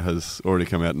 Justin Langer has already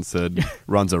come out and said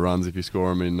runs are runs. If you score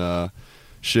them in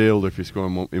Shield, if you score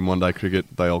them in one-day cricket,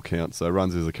 they all count. So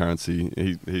runs is a currency.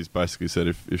 He's basically said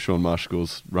if Sean Marsh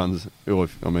scores runs,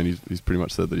 he's pretty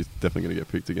much said that he's definitely going to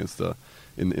get picked against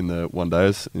in the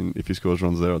one-dayers. And if he scores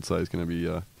runs there, I'd say he's going to be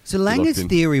So Langer's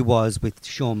theory was with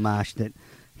Sean Marsh that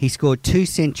he scored 2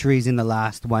 centuries in the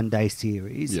last one-day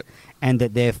series, and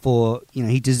that therefore,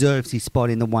 he deserves his spot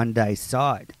in the one-day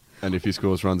side. And if he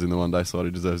scores runs in the one-day side,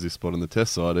 he deserves his spot in the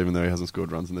Test side, even though he hasn't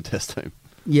scored runs in the Test team.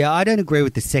 Yeah, I don't agree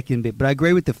with the second bit, but I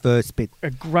agree with the first bit. A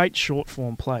great short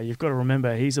form player. You've got to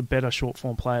remember he's a better short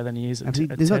form player than he is a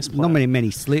There's test player. not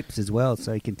many slips as well,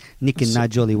 so he can nick and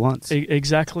nudge all he wants.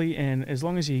 Exactly, and as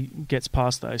long as he gets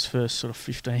past those first sort of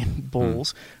 15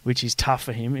 balls, which is tough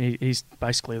for him, he's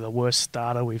basically the worst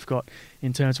starter we've got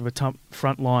in terms of a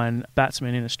frontline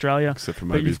batsman in Australia. Except for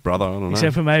maybe his brother, I don't know.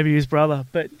 Except for maybe his brother.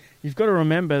 But you've got to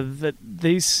remember that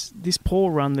this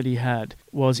poor run that he had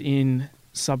was in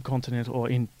subcontinental or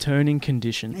in turning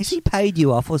conditions. Has he paid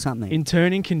you off or something? In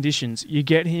turning conditions, you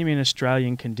get him in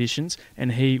Australian conditions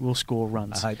and he will score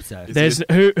runs. I hope so.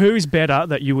 Who is better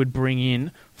that you would bring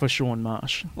in for Sean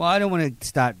Marsh? Well, I don't want to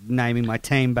start naming my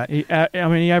team, but He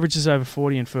averages over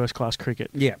 40 in first class cricket.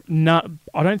 yeah. No,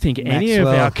 I don't think any of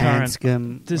Maxwell, our current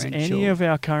Hanscom, does Renshaw. any of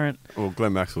our current, Well,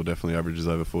 Glenn Maxwell definitely averages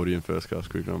over 40 in first class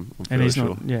cricket. I'm and fairly he's sure.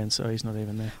 not. Yeah, and so he's not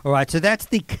even there. All right, so that's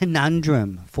the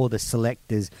conundrum for the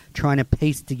selectors, trying to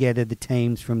piece together the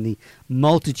teams from the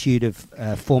multitude of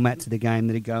formats of the game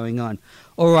that are going on.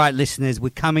 All right, listeners, we're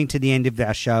coming to the end of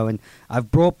our show, and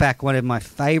I've brought back one of my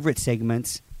favourite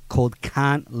segments called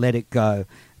Can't Let It Go.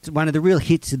 It's one of the real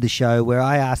hits of the show where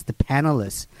I ask the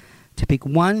panellists to pick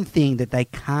one thing that they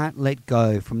can't let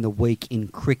go from the week in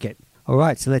cricket. All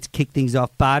right, so let's kick things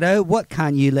off. Bardo, what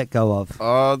can't you let go of?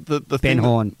 The Ben thing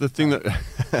Horn. The thing that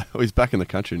well, he's back in the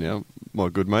country now, my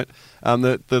good mate.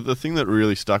 The thing that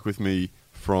really stuck with me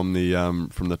from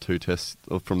the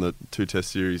two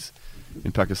test series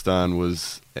in Pakistan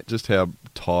was just how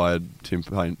tired Tim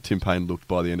Payne looked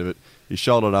by the end of it. He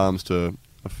shouldered arms to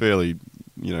a fairly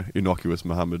innocuous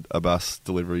Muhammad Abbas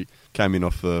delivery, came in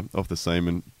off the seam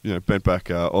and bent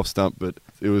back off stump, but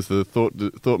it was the thought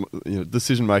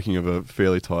decision making of a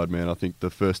fairly tired man. I think the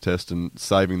first test and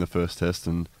saving the first test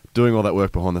and doing all that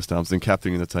work behind the stumps and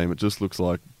captaining the team, it just looks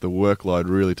like the workload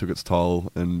really took its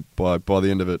toll, and by the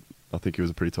end of it, I think he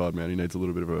was a pretty tired man. He needs a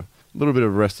little bit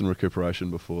of rest and recuperation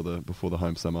before the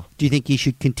home summer. Do you think he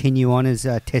should continue on as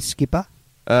Test skipper?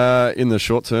 In the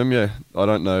short term, yeah. I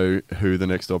don't know who the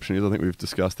next option is. I think we've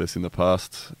discussed this in the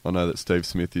past. I know that Steve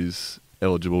Smith is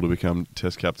eligible to become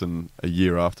Test captain a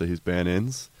year after his ban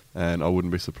ends, and I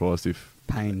wouldn't be surprised if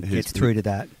Payne gets through to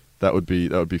that. That would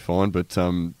be fine. But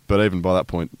even by that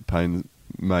point, Payne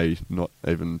may not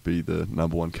even be the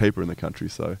number one keeper in the country.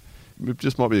 So it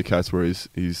just might be a case where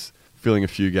he's filling a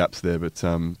few gaps there, but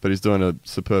he's doing a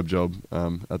superb job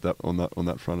on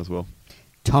that front as well.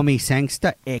 Tommy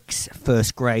Sangster,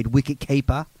 ex-first grade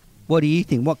wicket-keeper. What do you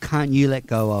think? What can't you let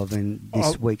go of in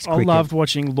this week's cricket? I loved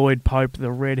watching Lloyd Pope,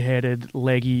 the red-headed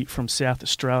leggy from South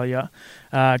Australia,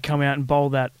 come out and bowl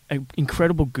that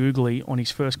incredible googly on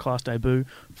his first-class debut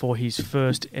for his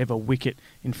first ever wicket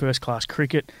in first-class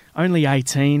cricket. Only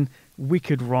 18,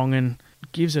 wicked wrongin',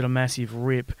 gives it a massive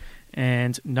rip,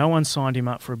 and no one signed him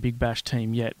up for a Big Bash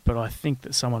team yet, but I think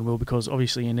that someone will, because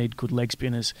obviously you need good leg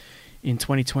spinners in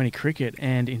 2020 cricket,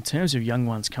 and in terms of young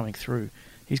ones coming through,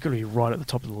 he's got to be right at the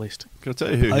top of the list. Can I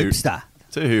tell you Popestar.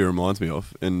 who he reminds me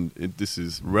of, and this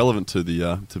is relevant to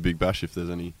the to Big Bash if there's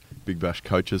any Big Bash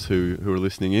coaches who are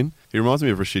listening in. He reminds me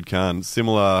of Rashid Khan,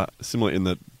 similar in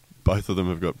that both of them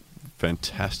have got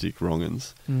fantastic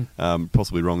wrong-uns,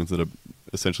 possibly wrong-uns that are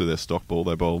essentially their stock ball.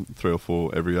 They bowl 3 or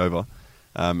 4 every over.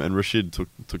 And Rashid took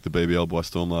the BBL by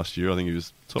storm last year. I think he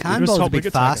was top. Khan bowls a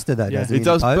bit faster though, doesn't he? He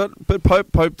does, Pope? but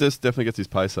Pope definitely gets his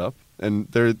pace up, and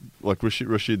they're like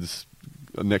Rashid's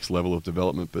a next level of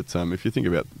development. But if you think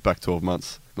about back 12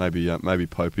 months, maybe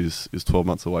Pope is 12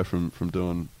 months away from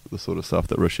doing the sort of stuff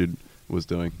that Rashid was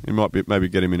doing. It might be maybe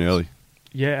get him in early.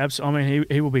 Yeah, absolutely. I mean,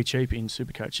 he will be cheap in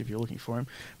Supercoach if you're looking for him.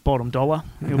 Bottom dollar,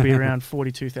 he'll be around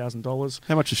 $42,000.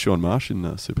 How much is Sean Marsh in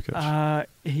Supercoach?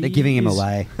 They're giving him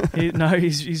away.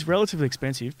 He's relatively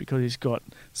expensive because he's got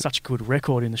such a good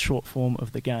record in the short form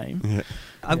of the game. Yeah.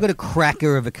 I've got a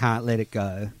cracker of a can't let it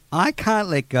go. I can't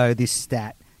let go this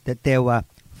stat that there were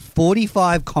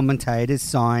 45 commentators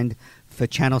signed for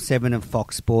Channel 7 and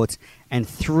Fox Sports, and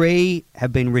 3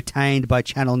 have been retained by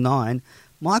Channel 9.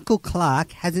 Michael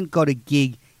Clark hasn't got a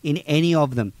gig in any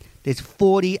of them. There's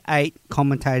 48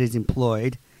 commentators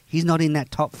employed. He's not in that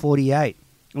top 48.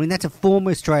 I mean, that's a former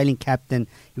Australian captain.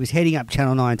 He was heading up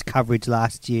Channel 9's coverage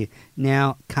last year.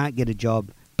 Now can't get a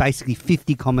job. Basically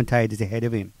 50 commentators ahead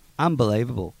of him.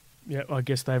 Unbelievable. Yeah, I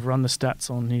guess they've run the stats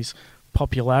on his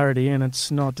popularity, and it's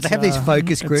not... Do they have these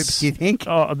focus groups, do you think?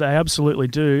 Oh, they absolutely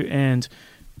do, and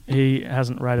he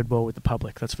hasn't rated well with the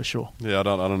public, that's for sure. Yeah, I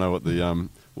don't know what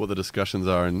the discussions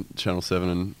are in Channel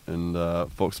 7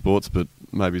 and Fox Sports, but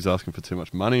maybe he's asking for too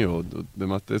much money, or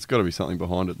there's got to be something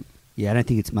behind it. Yeah, I don't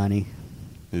think it's money.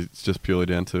 It's just purely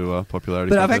down to popularity.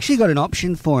 But I've contest. actually got an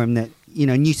option for him that,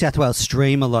 New South Wales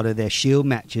stream a lot of their Shield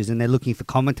matches and they're looking for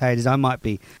commentators. I might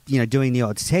be, doing the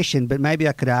odd session, but maybe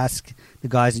I could ask the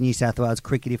guys in New South Wales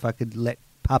Cricket if I could let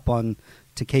Pup on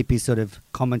to keep his sort of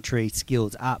commentary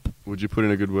skills up. Would you put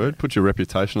in a good word? Put your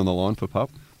reputation on the line for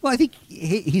Pup? Well, I think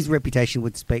his reputation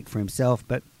would speak for himself,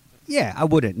 but yeah, I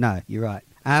wouldn't. No, you're right.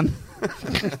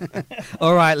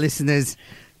 All right, listeners,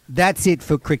 that's it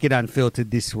for Cricket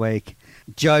Unfiltered this week.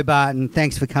 Joe Barton,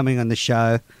 thanks for coming on the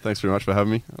show. Thanks very much for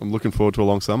having me. I'm looking forward to a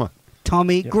long summer.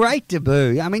 Tommy, great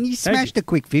debut. I mean, you smashed a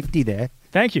quick 50 there.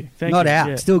 Thank you. Not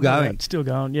out, still going. Still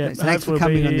going, yeah. Thanks for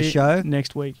coming on the show.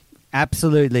 Next week.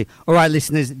 Absolutely. All right,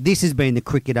 listeners, this has been the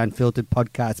Cricket Unfiltered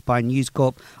podcast by News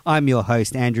Corp. I'm your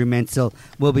host, Andrew Menzel.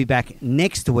 We'll be back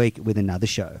next week with another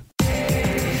show.